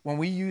grace. When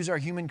we use our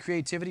human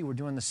creativity, we're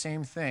doing the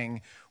same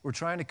thing. We're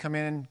trying to come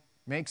in,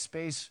 make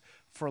space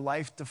for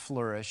life to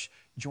flourish,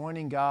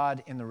 joining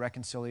God in the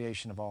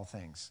reconciliation of all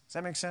things. Does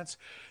that make sense?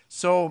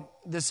 So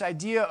this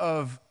idea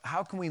of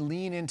how can we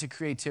lean into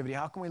creativity?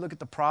 How can we look at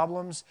the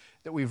problems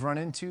that we've run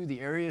into, the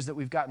areas that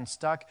we've gotten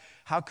stuck?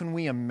 How can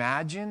we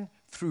imagine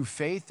through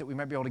faith that we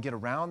might be able to get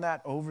around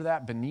that, over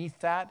that, beneath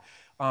that,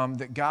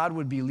 that God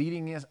would be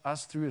leading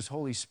us through His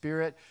Holy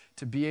Spirit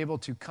to be able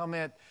to come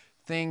at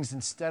things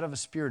instead of a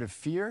spirit of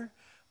fear,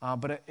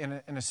 but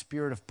in a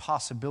spirit of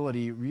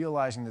possibility,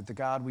 realizing that the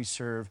God we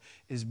serve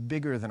is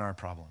bigger than our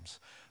problems.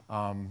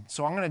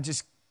 So I'm going to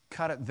just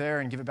cut it there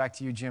and give it back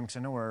to you, Jim, because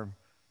I know we're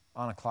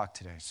on a clock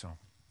today. So. Can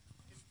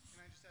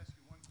I just ask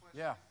you one question?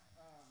 Yeah.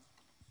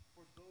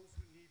 For those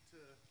who need to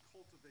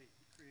cultivate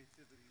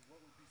creativity,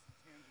 what would be some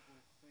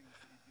tangible things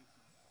that you do for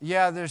them?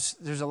 Yeah,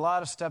 there's a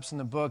lot of steps in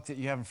the book that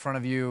you have in front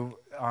of you.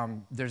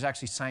 There's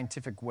actually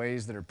scientific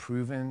ways that are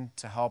proven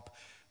to help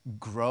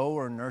grow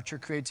or nurture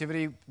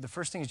creativity. The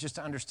first thing is just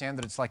to understand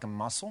that it's like a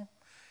muscle.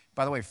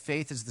 By the way,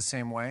 faith is the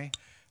same way.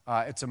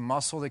 It's a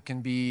muscle that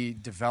can be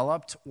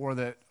developed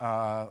or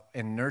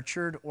and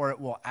nurtured, or it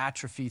will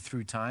atrophy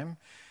through time.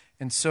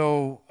 And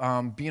so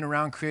being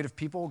around creative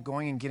people,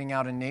 going and getting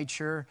out in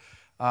nature,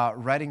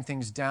 writing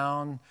things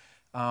down,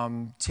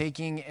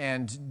 taking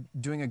and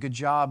doing a good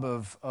job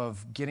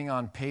of getting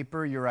on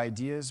paper your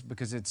ideas,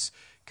 because it's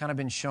kind of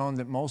been shown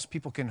that most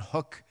people can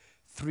hook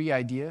 3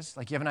 ideas.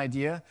 Like you have an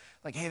idea,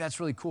 like, hey, that's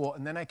really cool,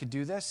 and then I could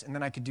do this, and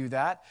then I could do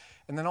that,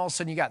 and then all of a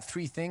sudden you got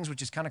 3 things,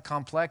 which is kind of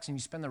complex, and you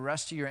spend the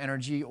rest of your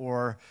energy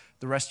or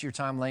the rest of your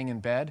time laying in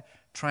bed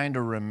trying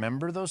to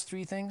remember those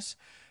 3 things.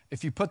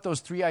 If you put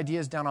those 3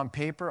 ideas down on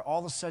paper, all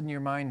of a sudden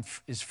your mind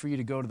is free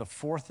to go to the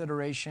 4th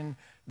iteration,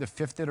 the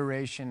 5th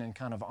iteration, and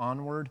kind of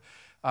onward.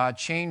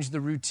 Change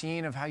the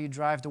routine of how you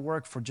drive to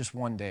work for just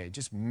one day.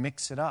 Just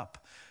mix it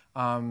up.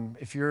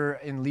 If you're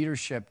in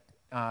leadership,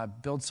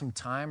 build some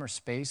time or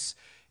space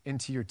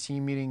into your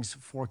team meetings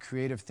for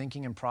creative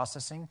thinking and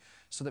processing,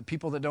 so that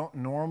people that don't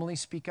normally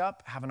speak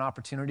up have an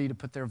opportunity to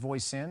put their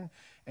voice in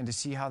and to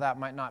see how that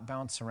might not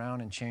bounce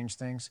around and change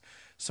things.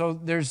 So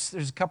there's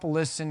a couple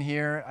lists in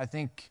here. I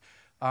think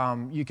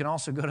you can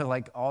also go to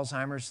like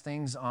Alzheimer's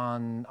things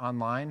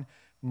online.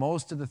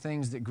 Most of the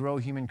things that grow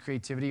human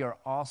creativity are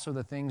also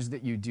the things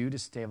that you do to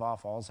stave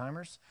off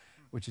Alzheimer's,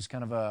 which is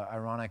kind of a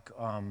ironic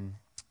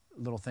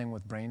little thing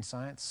with brain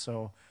science.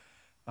 So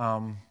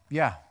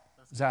yeah,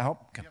 does that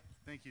help? Okay. Yep,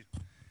 thank you.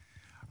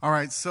 All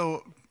right,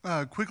 so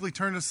quickly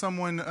turn to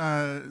someone,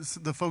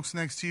 the folks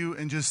next to you,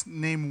 and just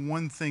name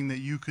one thing that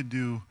you could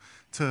do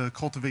to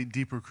cultivate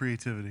deeper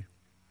creativity.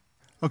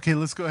 Okay,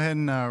 let's go ahead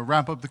and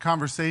wrap up the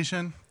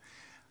conversation.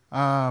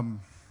 So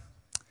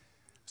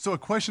a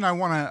question I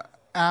want to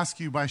ask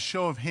you by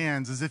show of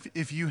hands is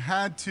if you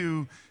had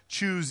to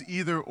choose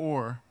either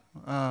or,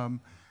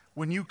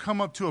 when you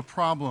come up to a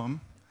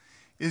problem,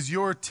 is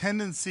your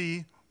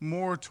tendency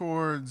more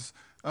towards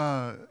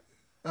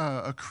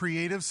a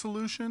creative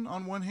solution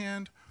on one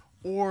hand,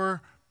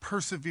 or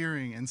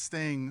persevering and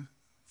staying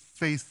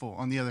faithful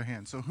on the other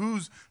hand? So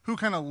who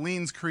kind of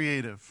leans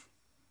creative?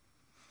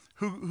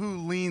 Who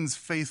leans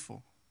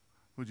faithful,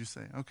 would you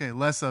say? Okay,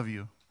 less of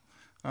you.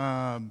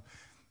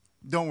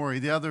 Don't worry,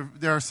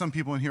 there are some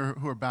people in here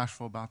who are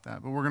bashful about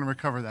that, but we're going to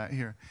recover that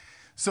here.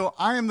 So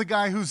I am the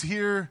guy who's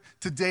here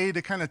today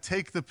to kind of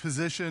take the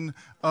position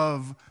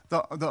of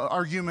the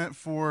argument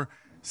for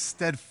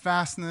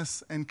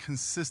steadfastness and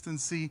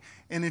consistency.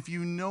 And if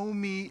you know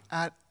me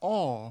at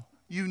all,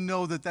 you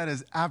know that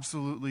is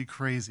absolutely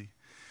crazy.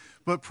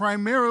 But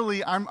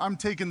primarily, I'm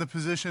taking the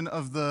position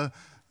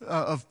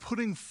of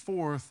putting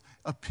forth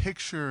a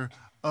picture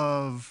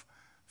of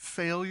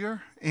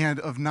failure and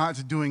of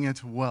not doing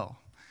it well.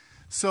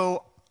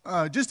 So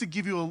just to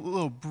give you a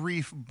little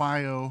brief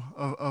bio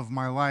of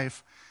my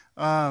life,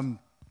 I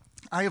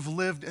have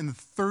lived in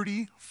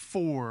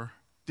 34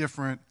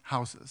 different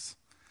houses.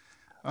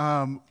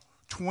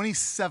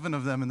 27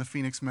 of them in the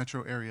Phoenix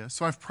metro area.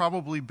 So I've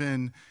probably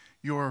been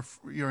your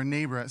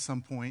neighbor at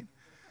some point.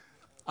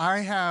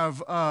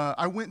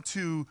 I went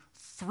to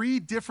 3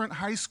 different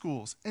high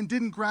schools and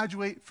didn't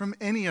graduate from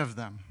any of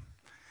them.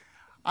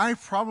 I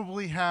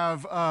probably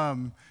have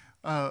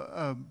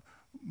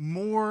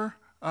more.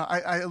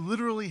 I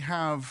literally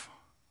have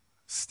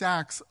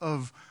stacks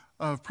of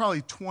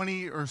probably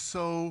 20 or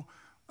so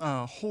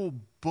whole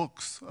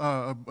books,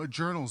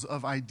 journals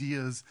of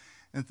ideas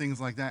and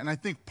things like that. And I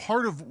think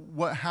part of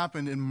what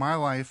happened in my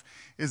life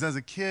is, as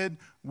a kid,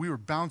 we were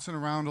bouncing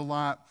around a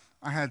lot.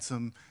 I had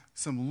some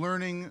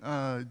learning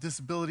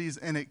disabilities,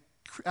 and it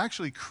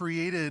actually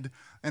created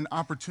an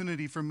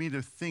opportunity for me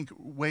to think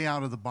way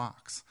out of the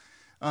box.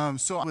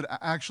 So I would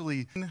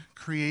actually be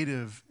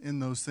creative in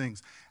those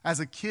things. As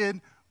a kid,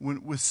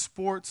 with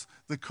sports,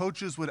 the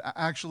coaches would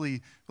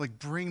actually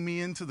bring me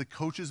into the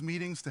coaches'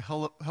 meetings to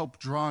help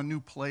draw new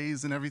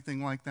plays and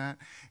everything like that.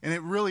 And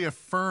it really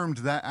affirmed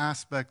that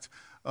aspect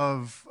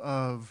of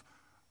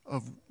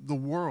the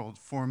world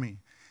for me.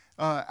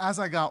 As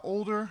I got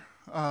older,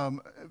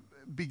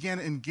 began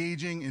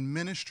engaging in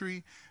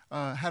ministry,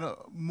 had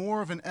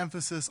more of an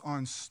emphasis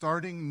on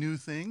starting new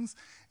things,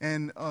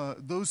 and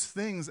those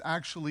things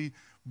actually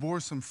bore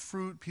some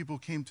fruit. People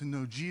came to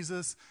know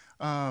Jesus.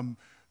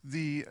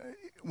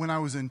 When I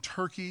was in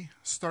Turkey,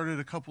 started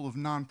a couple of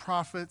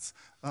nonprofits,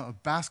 a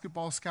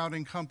basketball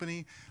scouting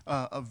company,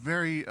 a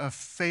very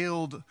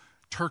failed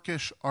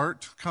Turkish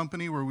art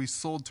company where we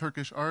sold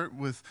Turkish art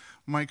with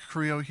Mike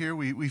Creo here.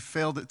 We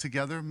failed it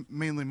together,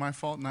 mainly my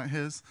fault, not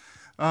his.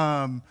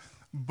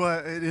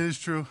 But it is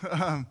true.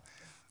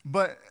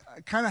 But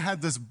I kind of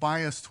had this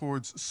bias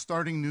towards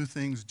starting new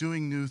things,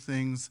 doing new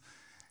things.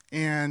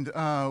 And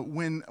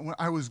when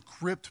I was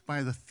gripped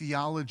by the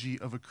theology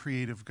of a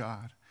creative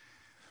God.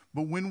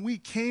 But when we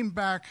came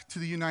back to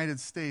the United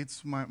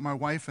States, my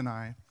wife and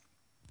I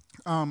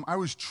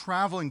was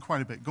traveling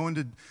quite a bit,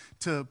 going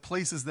to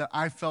places that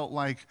I felt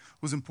like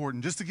was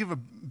important. Just to give a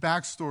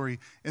backstory,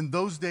 in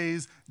those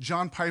days,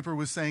 John Piper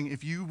was saying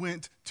if you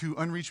went to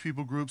unreached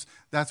people groups,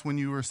 that's when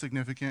you were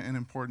significant and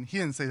important. He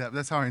didn't say that, but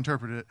that's how I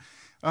interpreted it.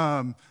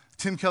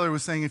 Tim Keller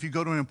was saying if you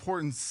go to an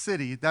important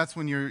city, that's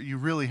when you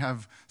really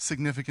have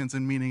significance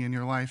and meaning in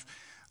your life.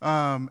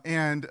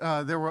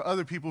 There were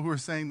other people who were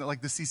saying that,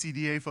 like the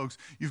CCDA folks,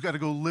 you've got to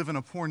go live in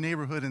a poor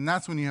neighborhood, and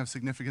that's when you have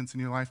significance in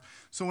your life.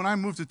 So when I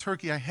moved to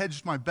Turkey, I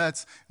hedged my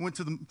bets and went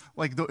to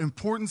the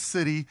important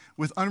city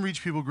with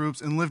unreached people groups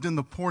and lived in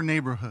the poor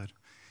neighborhood.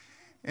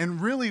 And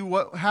really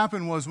what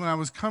happened was when I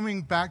was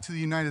coming back to the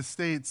United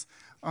States,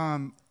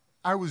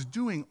 I was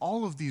doing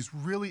all of these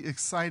really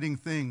exciting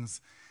things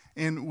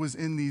and was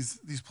in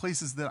these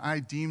places that I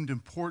deemed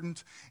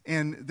important,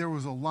 and there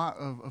was a lot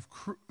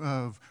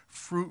of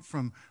fruit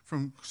from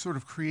sort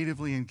of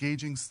creatively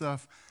engaging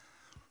stuff.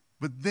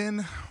 But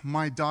then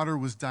my daughter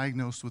was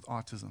diagnosed with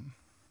autism,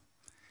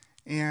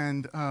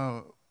 and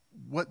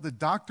what the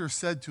doctor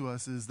said to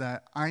us is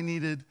that I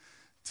needed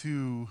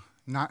to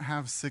not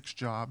have 6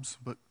 jobs,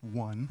 but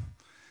 1.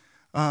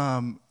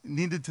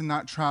 Needed to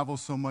not travel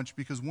so much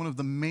because one of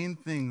the main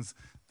things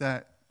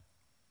that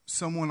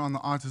someone on the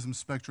autism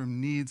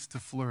spectrum needs to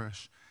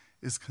flourish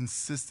is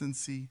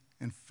consistency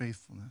and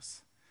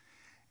faithfulness.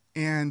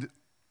 And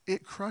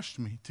it crushed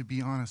me, to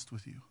be honest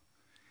with you.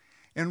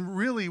 And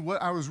really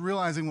what I was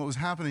realizing what was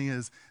happening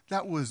is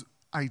that was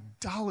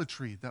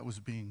idolatry that was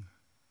being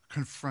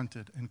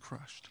confronted and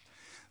crushed.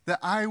 That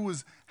I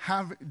was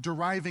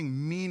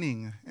deriving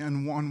meaning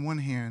on one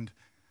hand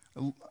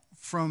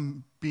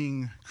from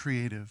being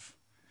creative.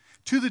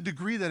 To the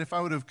degree that if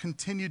I would have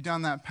continued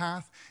down that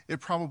path, it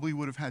probably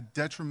would have had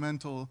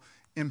detrimental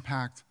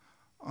impact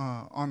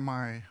on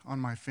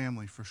my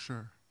family for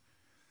sure.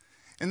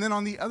 And then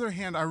on the other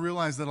hand, I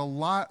realized that a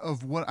lot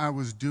of what I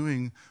was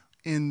doing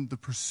in the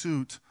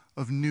pursuit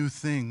of new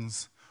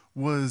things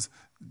was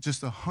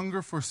just a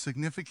hunger for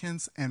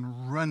significance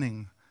and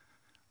running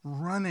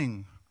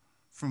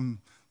from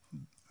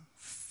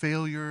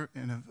failure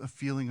and a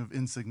feeling of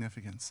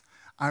insignificance.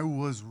 I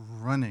was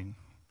running.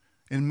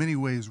 In many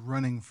ways,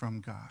 running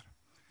from God.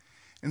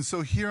 And so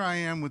here I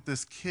am with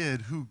this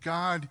kid who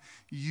God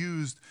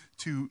used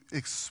to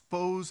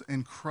expose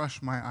and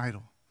crush my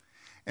idol.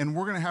 And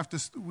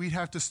we'd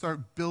have to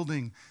start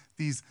building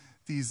these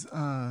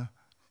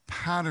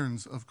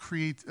patterns of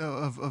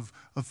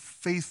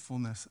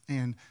faithfulness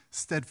and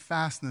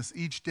steadfastness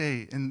each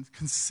day and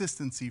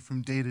consistency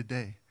from day to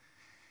day.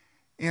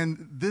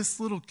 And this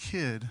little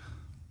kid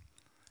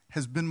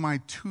has been my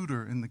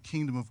tutor in the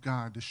kingdom of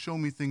God to show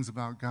me things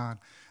about God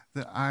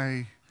that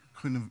I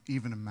couldn't have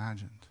even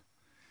imagined.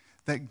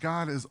 That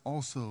God is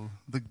also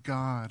the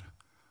God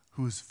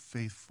who is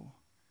faithful.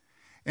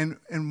 And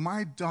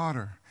my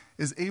daughter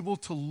is able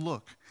to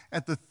look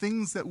at the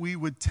things that we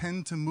would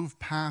tend to move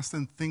past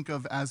and think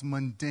of as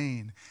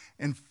mundane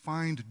and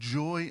find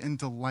joy and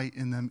delight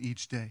in them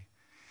each day.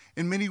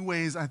 In many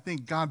ways, I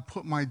think God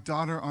put my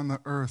daughter on the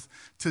earth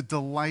to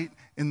delight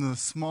in the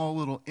small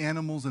little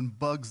animals and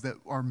bugs that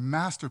are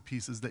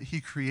masterpieces that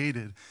he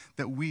created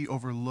that we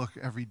overlook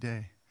every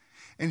day.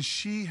 And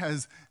she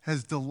has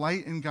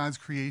delight in God's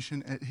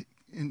creation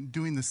in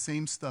doing the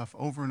same stuff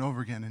over and over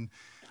again. And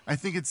I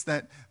think it's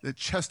that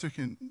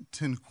Chesterton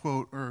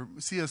quote, or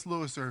C.S.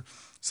 Lewis, or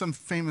some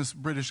famous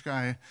British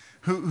guy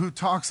who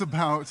talks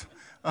about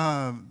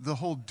the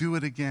whole do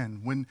it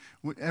again. When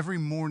every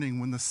morning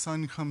when the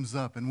sun comes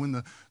up and when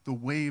the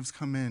waves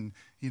come in,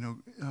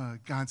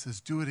 God says,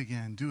 do it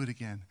again, do it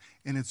again.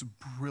 And it's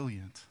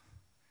brilliant.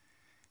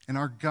 And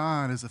our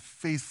God is a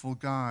faithful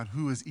God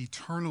who has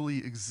eternally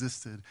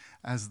existed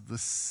as the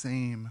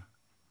same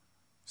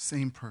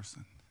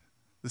person,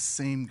 the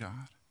same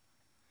God.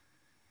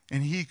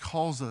 And he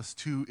calls us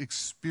to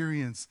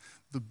experience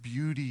the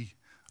beauty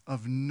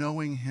of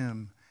knowing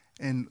him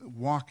and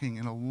walking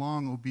in a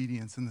long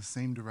obedience in the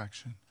same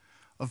direction,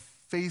 of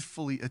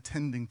faithfully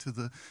attending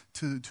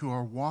to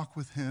our walk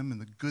with him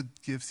and the good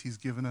gifts he's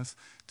given us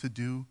to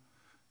do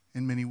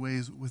in many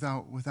ways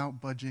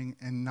without budging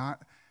and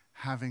not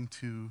having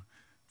to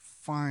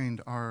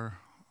find our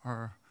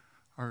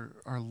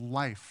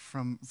life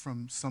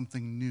from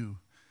something new,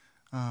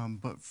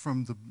 but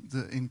from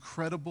the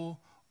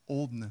incredible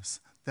oldness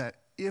that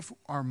if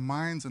our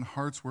minds and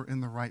hearts were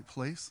in the right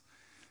place,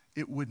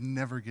 it would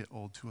never get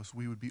old to us.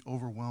 We would be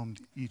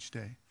overwhelmed each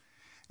day.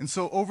 And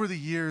so over the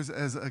years,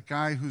 as a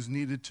guy who's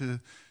needed to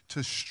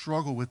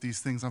struggle with these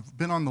things, I've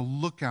been on the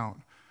lookout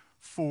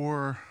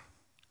for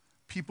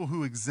people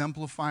who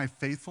exemplify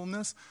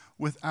faithfulness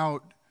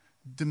without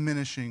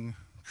diminishing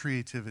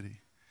creativity.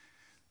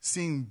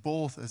 Seeing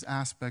both as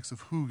aspects of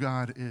who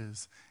God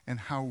is and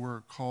how we're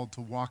called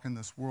to walk in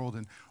this world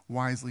and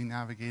wisely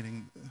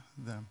navigating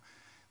them.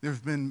 There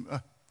have been,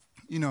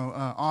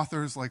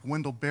 authors like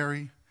Wendell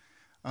Berry.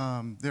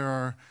 There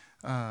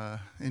are,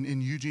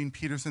 in Eugene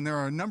Peterson, there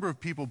are a number of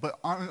people, but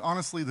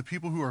honestly, the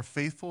people who are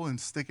faithful and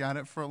stick at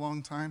it for a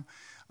long time,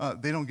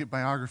 they don't get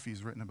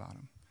biographies written about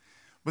them.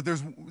 But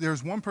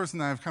there's one person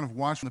that I've kind of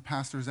watched, the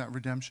pastors at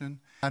Redemption,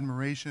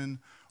 admiration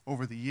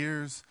over the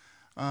years.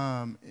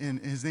 And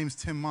his name's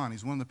Tim Mon.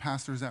 He's one of the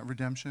pastors at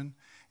Redemption.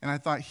 And I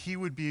thought he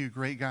would be a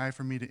great guy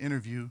for me to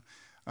interview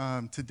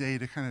today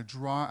to kind of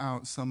draw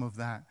out some of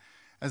that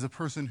as a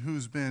person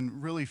who's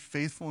been really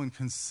faithful and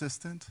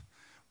consistent,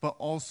 but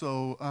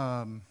also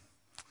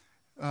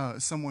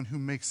someone who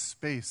makes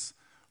space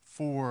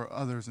for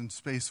others and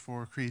space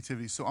for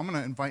creativity. So I'm going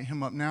to invite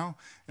him up now,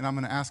 and I'm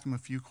going to ask him a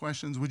few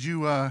questions. Would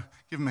you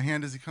give him a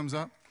hand as he comes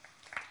up?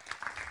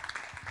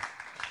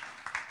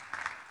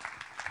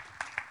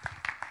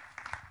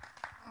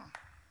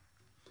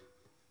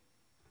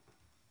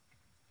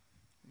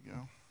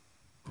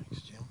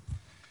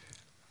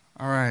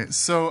 All right,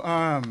 so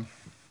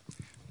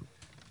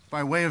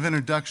by way of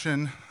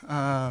introduction,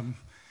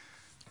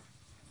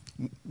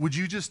 would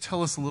you just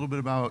tell us a little bit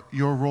about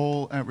your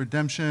role at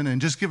Redemption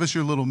and just give us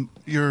your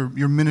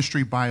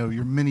ministry bio,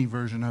 your mini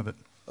version of it?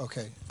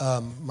 Okay.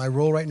 My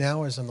role right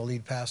now is I'm the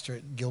lead pastor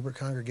at Gilbert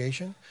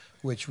Congregation,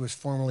 which was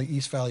formerly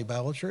East Valley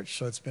Bible Church,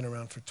 so it's been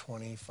around for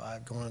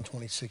 25, going on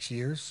 26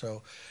 years.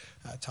 So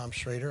Tom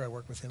Schrader, I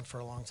worked with him for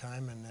a long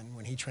time, and then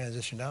when he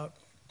transitioned out,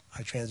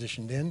 I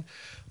transitioned in.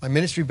 My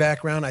ministry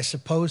background, I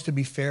suppose, to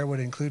be fair, would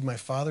include my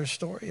father's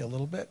story a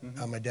little bit.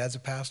 Mm-hmm. My dad's a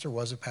pastor,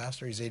 was a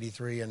pastor. He's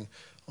 83 and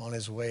on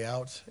his way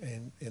out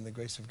in the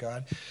grace of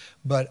God.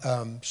 But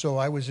so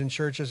I was in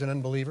church as an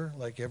unbeliever,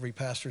 like every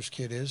pastor's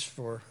kid is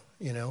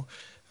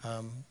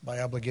by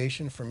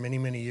obligation for many,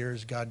 many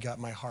years. God got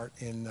my heart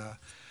in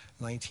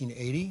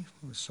 1980.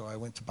 So I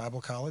went to Bible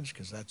college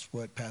because that's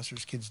what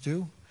pastors' kids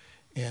do.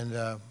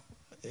 And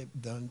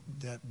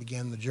that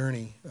began the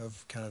journey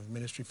of kind of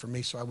ministry for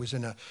me. So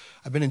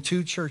I've been in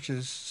 2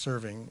 churches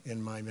serving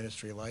in my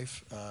ministry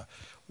life,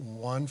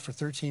 one for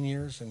 13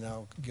 years and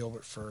now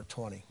Gilbert for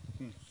 20.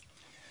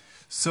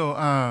 So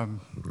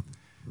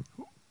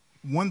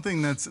one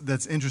thing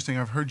that's interesting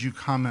I've heard you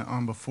comment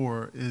on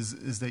before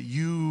is that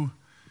you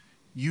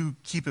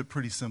keep it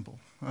pretty simple.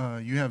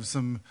 You have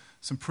some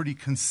pretty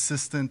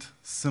consistent,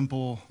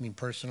 simple. You mean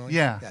personally?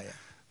 Yeah.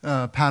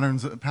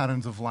 Patterns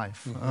of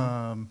life.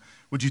 Mm-hmm.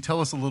 Would you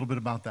tell us a little bit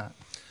about that?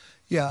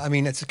 Yeah, I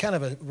mean, it's a kind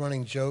of a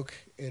running joke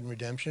in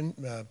Redemption.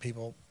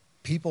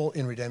 People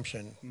in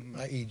Redemption, mm-hmm.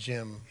 i.e.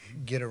 Jim,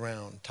 get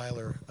around.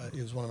 Tyler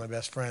is one of my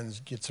best friends,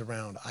 gets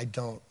around. I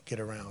don't get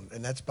around,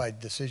 and that's by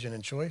decision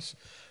and choice.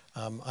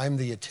 I'm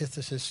the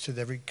antithesis to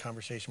every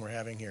conversation we're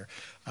having here.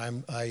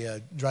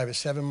 I drive a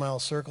 7-mile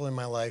circle in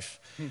my life,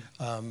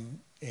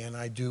 and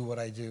I do what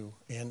I do.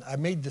 And I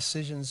made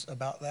decisions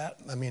about that.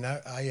 I mean,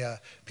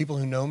 people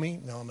who know me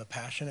know I'm a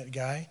passionate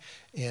guy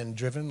and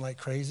driven like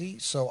crazy.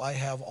 So I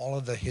have all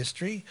of the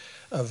history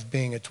of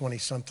being a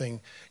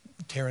 20-something,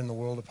 tearing the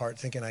world apart,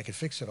 thinking I could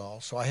fix it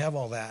all. So I have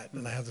all that,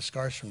 and I have the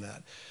scars from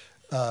that.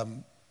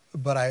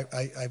 But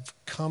I've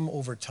come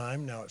over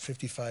time now at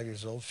 55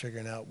 years old,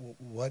 figuring out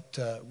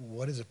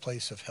what is a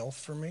place of health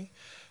for me,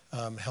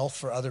 health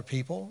for other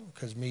people,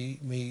 because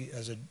me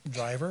as a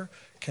driver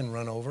can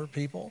run over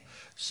people.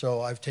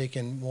 So I've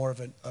taken more of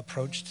an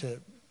approach to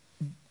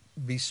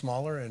be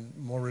smaller and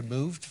more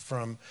removed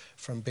from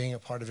being a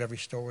part of every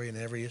story and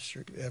every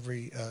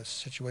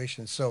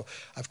situation. So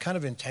I've kind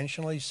of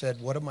intentionally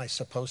said, what am I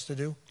supposed to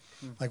do?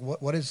 Like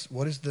what is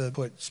the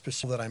put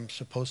specific that I'm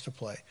supposed to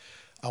play?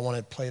 I want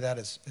to play that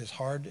as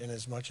hard and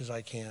as much as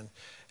I can.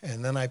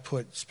 And then I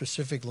put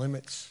specific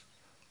limits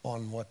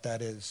on what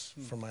that is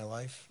for my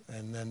life.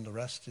 And then the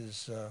rest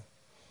is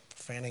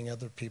fanning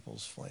other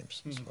people's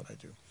flames is what I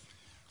do.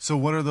 So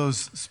what are those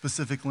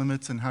specific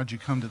limits and how'd you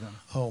come to them?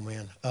 Oh,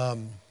 man.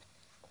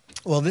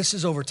 Well, this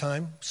is over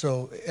time.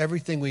 So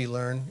everything we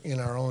learn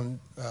in our own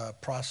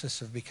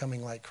process of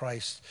becoming like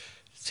Christ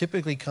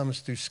typically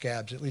comes through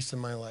scabs, at least in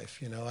my life.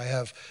 I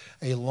have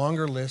a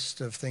longer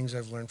list of things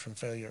I've learned from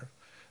failure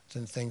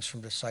than things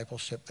from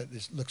discipleship that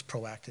looks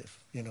proactive,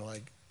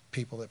 like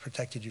people that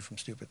protected you from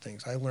stupid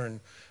things. I learned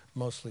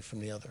mostly from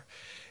the other.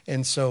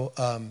 And so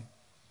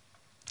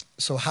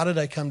how did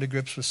I come to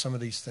grips with some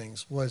of these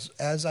things? Was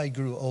as I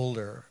grew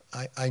older,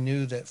 I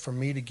knew that for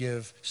me to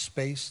give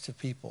space to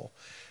people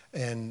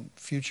and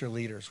future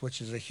leaders, which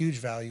is a huge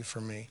value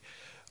for me,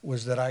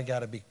 was that I got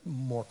to be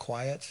more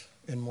quiet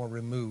and more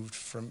removed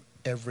from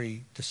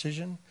every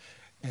decision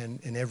and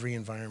in every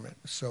environment.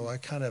 So I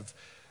kind of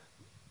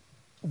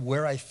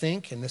where I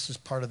think, and this is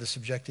part of the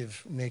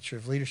subjective nature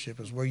of leadership,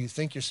 is where you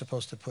think you're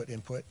supposed to put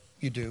input,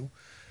 you do.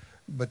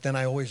 But then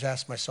I always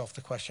ask myself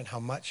the question, how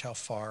much, how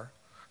far,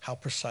 how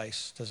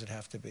precise does it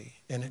have to be?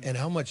 And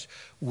how much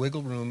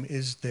wiggle room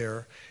is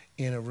there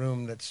in a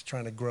room that's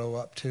trying to grow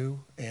up to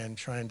and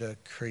trying to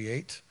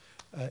create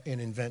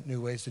and invent new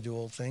ways to do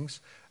old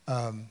things?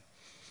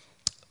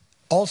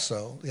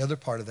 Also, the other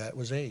part of that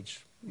was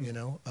age,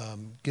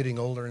 getting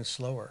older and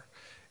slower.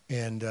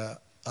 And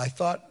I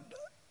thought,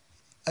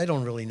 I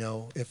don't really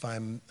know if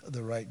I'm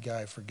the right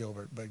guy for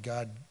Gilbert, but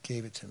God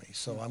gave it to me.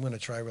 So I'm going to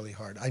try really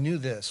hard. I knew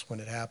this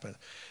when it happened,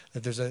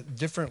 that there's a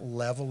different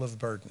level of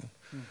burden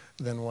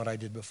than what I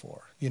did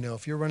before.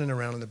 If you're running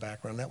around in the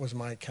background, that was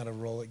my kind of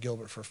role at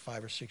Gilbert for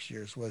 5 or 6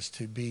 years, was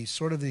to be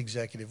sort of the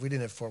executive. We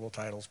didn't have formal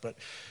titles, but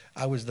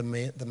I was the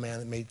man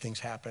that made things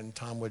happen.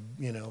 Tom would,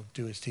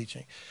 do his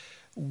teaching.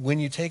 When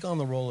you take on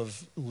the role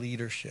of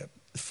leadership,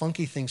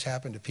 funky things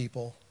happen to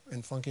people.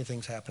 And funky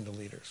things happen to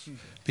leaders.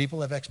 People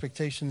have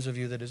expectations of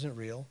you that isn't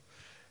real.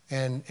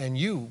 And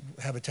you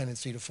have a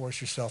tendency to force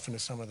yourself into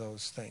some of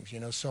those things,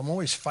 So I'm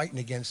always fighting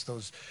against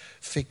those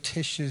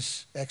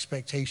fictitious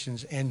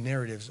expectations and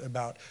narratives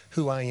about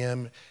who I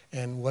am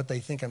and what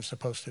they think I'm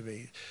supposed to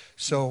be.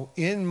 So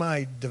in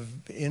my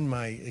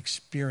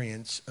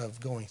experience of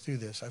going through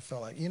this, I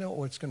felt like,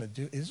 what it's going to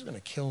do is it's going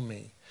to kill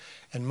me.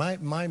 And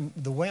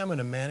the way I'm going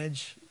to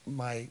manage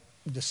my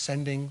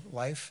descending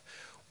life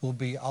will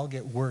be, I'll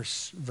get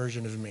worse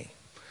version of me.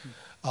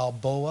 I'll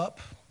bow up.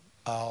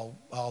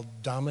 I'll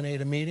dominate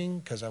a meeting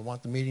because I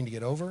want the meeting to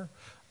get over.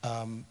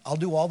 I'll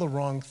do all the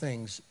wrong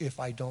things if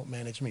I don't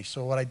manage me.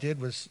 So what I did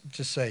was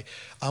just say,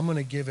 I'm going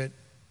to give it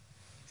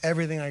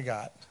everything I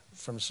got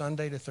from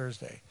Sunday to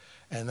Thursday.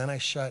 And then I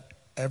shut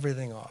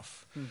everything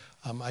off.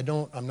 I'm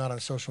not on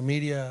social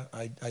media.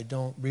 I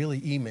don't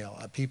really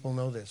email. People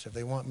know this. If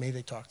they want me,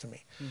 they talk to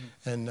me.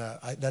 And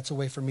that's a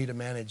way for me to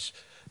manage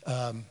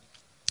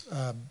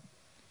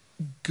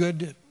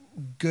good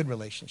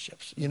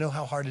relationships. You know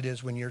how hard it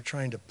is when you're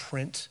trying to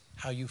print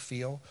how you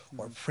feel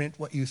or print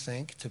what you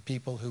think to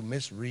people who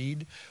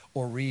misread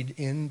or read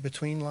in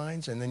between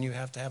lines, and then you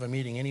have to have a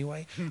meeting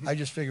anyway. I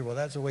just figured, well,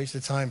 that's a waste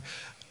of time.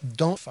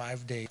 Don't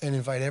 5 days and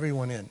invite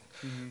everyone in.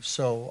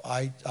 So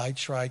I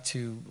try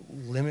to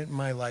limit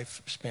my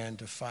lifespan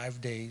to 5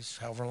 days,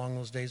 however long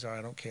those days are,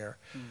 I don't care.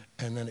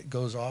 And then it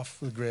goes off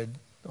the grid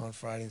on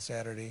Friday and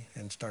Saturday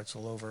and starts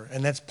all over.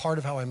 And that's part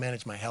of how I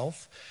manage my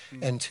health,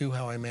 and two,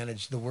 how I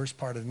manage the worst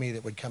part of me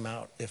that would come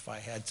out if I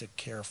had to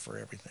care for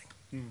everything.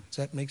 Does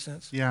that make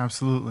sense? Yeah,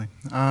 absolutely.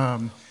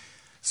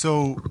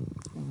 So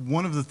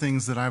one of the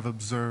things that I've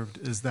observed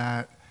is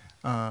that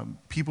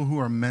people who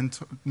are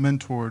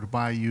mentored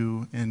by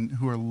you and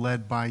who are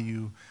led by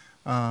you,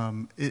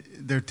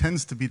 there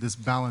tends to be this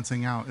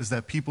balancing out, is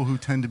that people who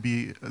tend to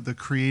be the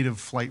creative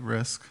flight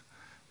risk,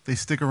 they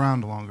stick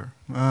around longer.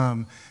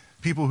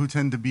 People who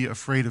tend to be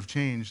afraid of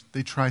change,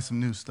 they try some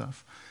new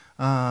stuff.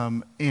 So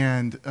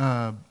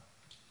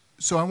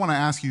I want to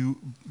ask you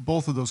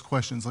both of those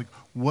questions. Like,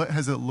 what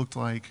has it looked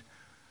like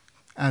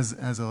as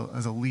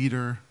a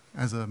leader,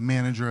 as a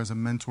manager, as a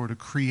mentor, to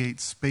create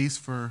space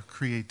for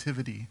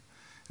creativity?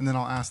 And then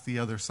I'll ask the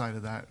other side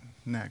of that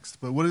next.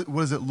 But what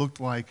does it look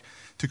like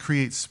to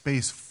create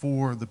space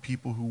for the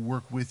people who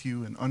work with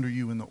you and under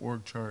you in the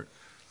org chart?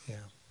 Yeah.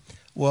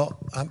 Well,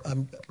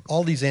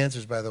 all these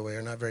answers, by the way,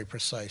 are not very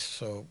precise,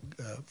 so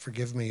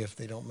forgive me if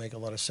they don't make a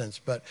lot of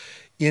sense. But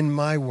in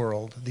my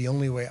world, the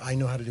only way I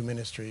know how to do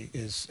ministry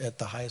is at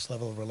the highest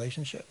level of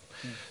relationship.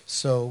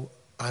 So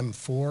I'm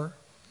for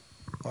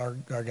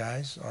our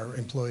guys, our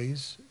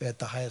employees, at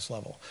the highest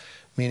level,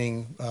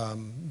 meaning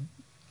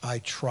I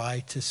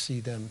try to see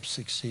them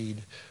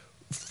succeed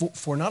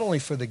for not only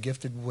for the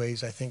gifted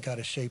ways I think God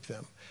has shaped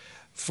them,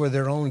 for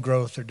their own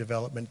growth, their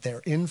development,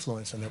 their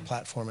influence, and their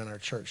platform in our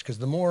church. Because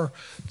the more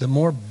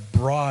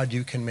broad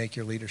you can make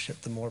your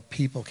leadership, the more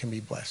people can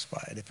be blessed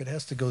by it. If it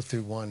has to go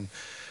through one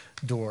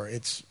door,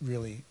 it's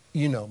really,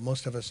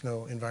 most of us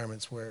know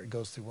environments where it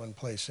goes through one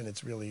place, and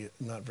it's really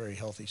not very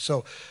healthy.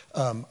 So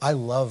I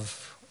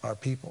love our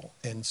people.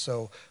 And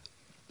so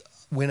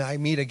when I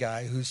meet a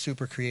guy who's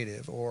super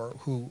creative or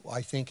who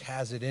I think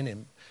has it in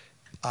him,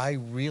 I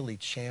really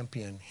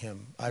champion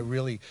him.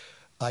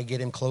 I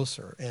get him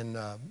closer. And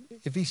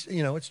if he's,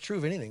 it's true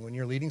of anything. When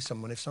you're leading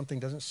someone, if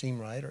something doesn't seem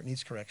right or it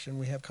needs correction,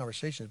 we have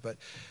conversations. But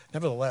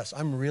nevertheless,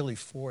 I'm really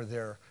for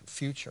their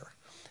future.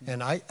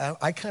 And I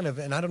kind of,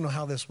 and I don't know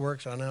how this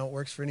works. I don't know how it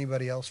works for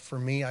anybody else. For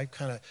me, I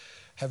kind of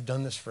have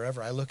done this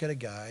forever. I look at a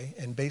guy,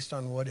 and based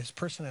on what his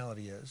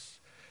personality is,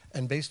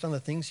 and based on the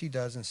things he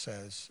does and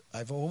says,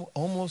 I've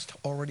almost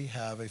already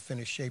have a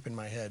finished shape in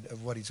my head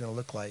of what he's going to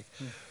look like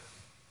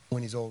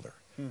when he's older.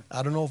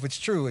 I don't know if it's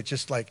true. It's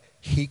just like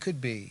he could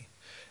be.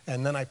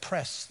 And then I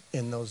press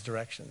in those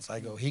directions. I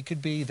go, he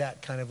could be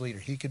that kind of leader.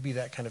 He could be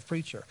that kind of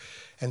preacher.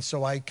 And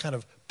so I kind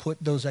of put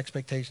those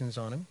expectations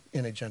on him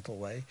in a gentle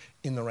way,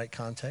 in the right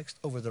context,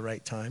 over the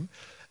right time.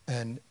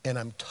 And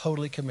I'm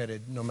totally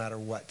committed no matter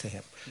what to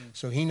him.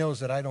 So he knows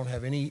that I don't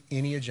have any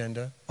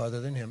agenda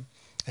other than him.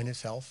 and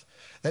his health.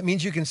 That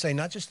means you can say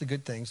not just the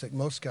good things that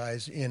most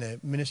guys in a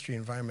ministry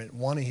environment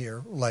want to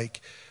hear,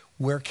 like,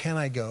 where can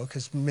I go?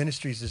 Because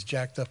ministry is as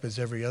jacked up as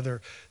every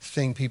other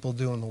thing people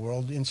do in the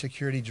world.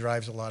 Insecurity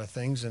drives a lot of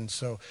things, and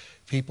so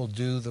people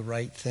do the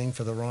right thing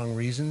for the wrong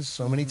reasons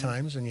so many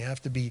times, and you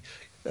have to be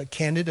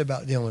candid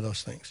about dealing with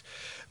those things.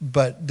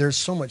 But there's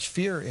so much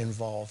fear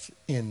involved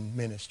in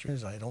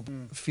ministries. I don't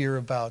fear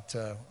about,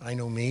 I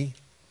know me.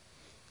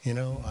 You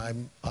know,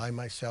 I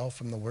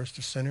myself am the worst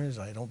of sinners.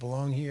 I don't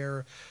belong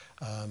here.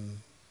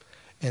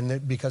 And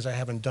that because I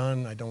haven't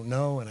done, I don't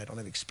know, and I don't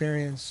have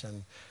experience,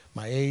 and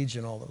my age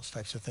and all those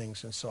types of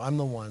things. And so I'm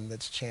the one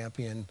that's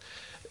championed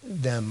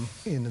them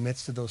in the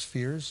midst of those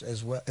fears,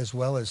 as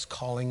well as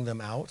calling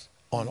them out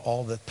on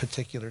all the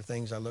particular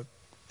things I look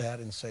at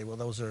and say, well,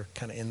 those are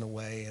kind of in the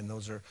way, and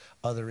those are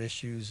other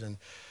issues, and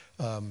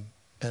I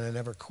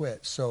never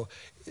quit. So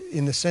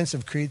in the sense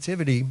of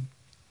creativity,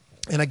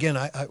 and again,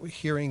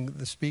 hearing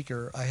the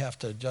speaker, I have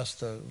to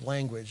adjust the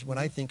language. When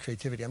I think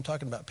creativity, I'm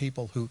talking about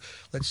people who,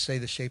 let's say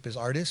the shape is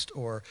artist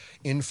or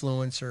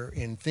influencer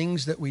in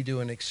things that we do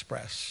and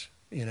express,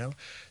 you know.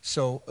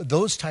 So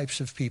those types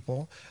of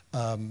people,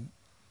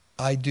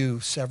 I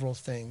do several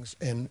things,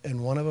 and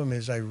one of them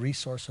is I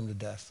resource them to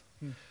death.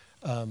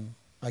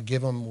 I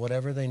give them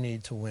whatever they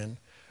need to win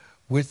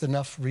with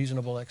enough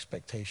reasonable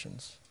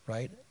expectations,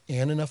 right,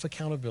 and enough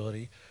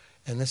accountability,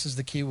 and this is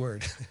the key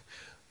word,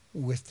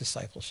 with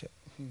discipleship.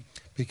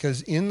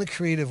 Because in the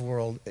creative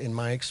world, in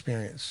my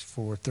experience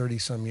for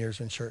 30-some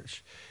years in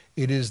church,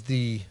 it is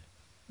the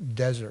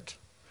desert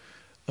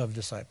of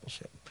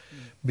discipleship.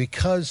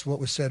 Because what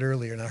was said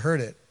earlier, and I heard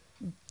it,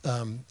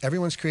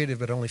 everyone's creative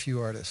but only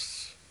few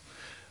artists.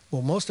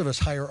 Well, most of us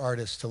hire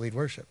artists to lead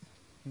worship.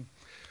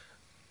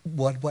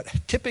 What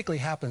typically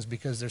happens,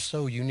 because they're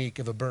so unique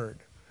of a bird,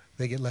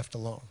 they get left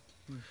alone.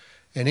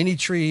 And any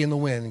tree in the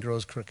wind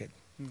grows crooked.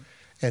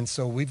 And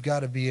so we've got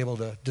to be able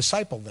to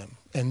disciple them,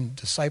 and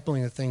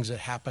discipling the things that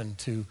happen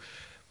to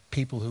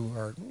people who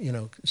are, you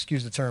know,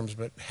 excuse the terms,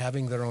 but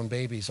having their own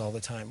babies all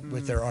the time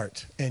with their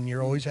art. And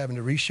you're always having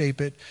to reshape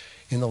it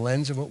in the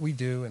lens of what we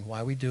do and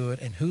why we do it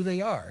and who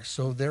they are.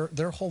 So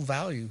their whole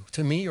value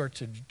to me or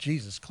to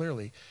Jesus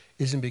clearly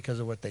isn't because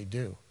of what they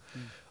do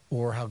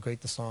or how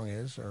great the song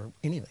is or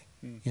anything.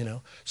 You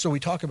know, so we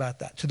talk about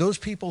that to those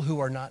people who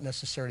are not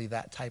necessarily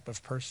that type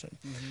of person.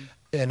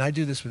 And I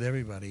do this with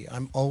everybody.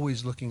 I'm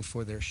always looking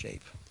for their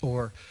shape,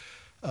 or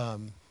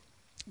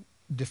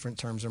different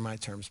terms are my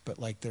terms, but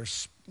like their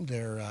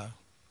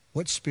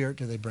what spirit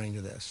do they bring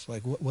to this?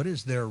 Like what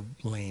is their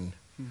lane?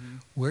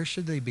 Where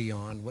should they be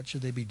on? What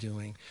should they be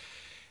doing?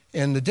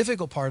 And the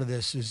difficult part of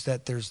this is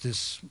that there's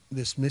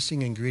this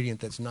missing ingredient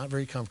that's not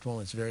very comfortable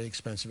and it's very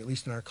expensive, at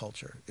least in our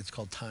culture. It's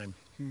called time.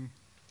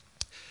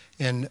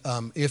 And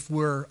if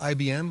we're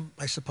IBM,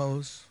 I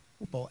suppose,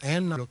 well,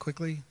 and not real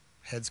quickly,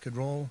 heads could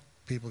roll,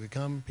 people could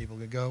come, people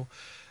could go.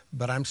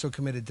 But I'm so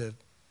committed to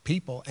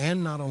people,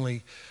 and not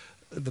only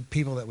the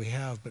people that we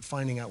have, but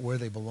finding out where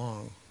they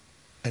belong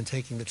and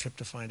taking the trip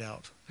to find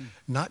out.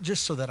 Not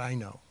just so that I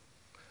know,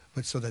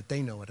 but so that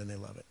they know it and they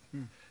love it.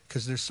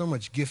 Because there's so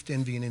much gift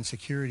envy and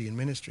insecurity in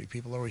ministry.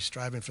 People are always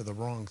striving for the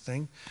wrong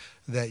thing,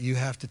 that you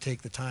have to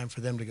take the time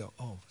for them to go,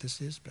 oh, this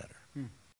is better.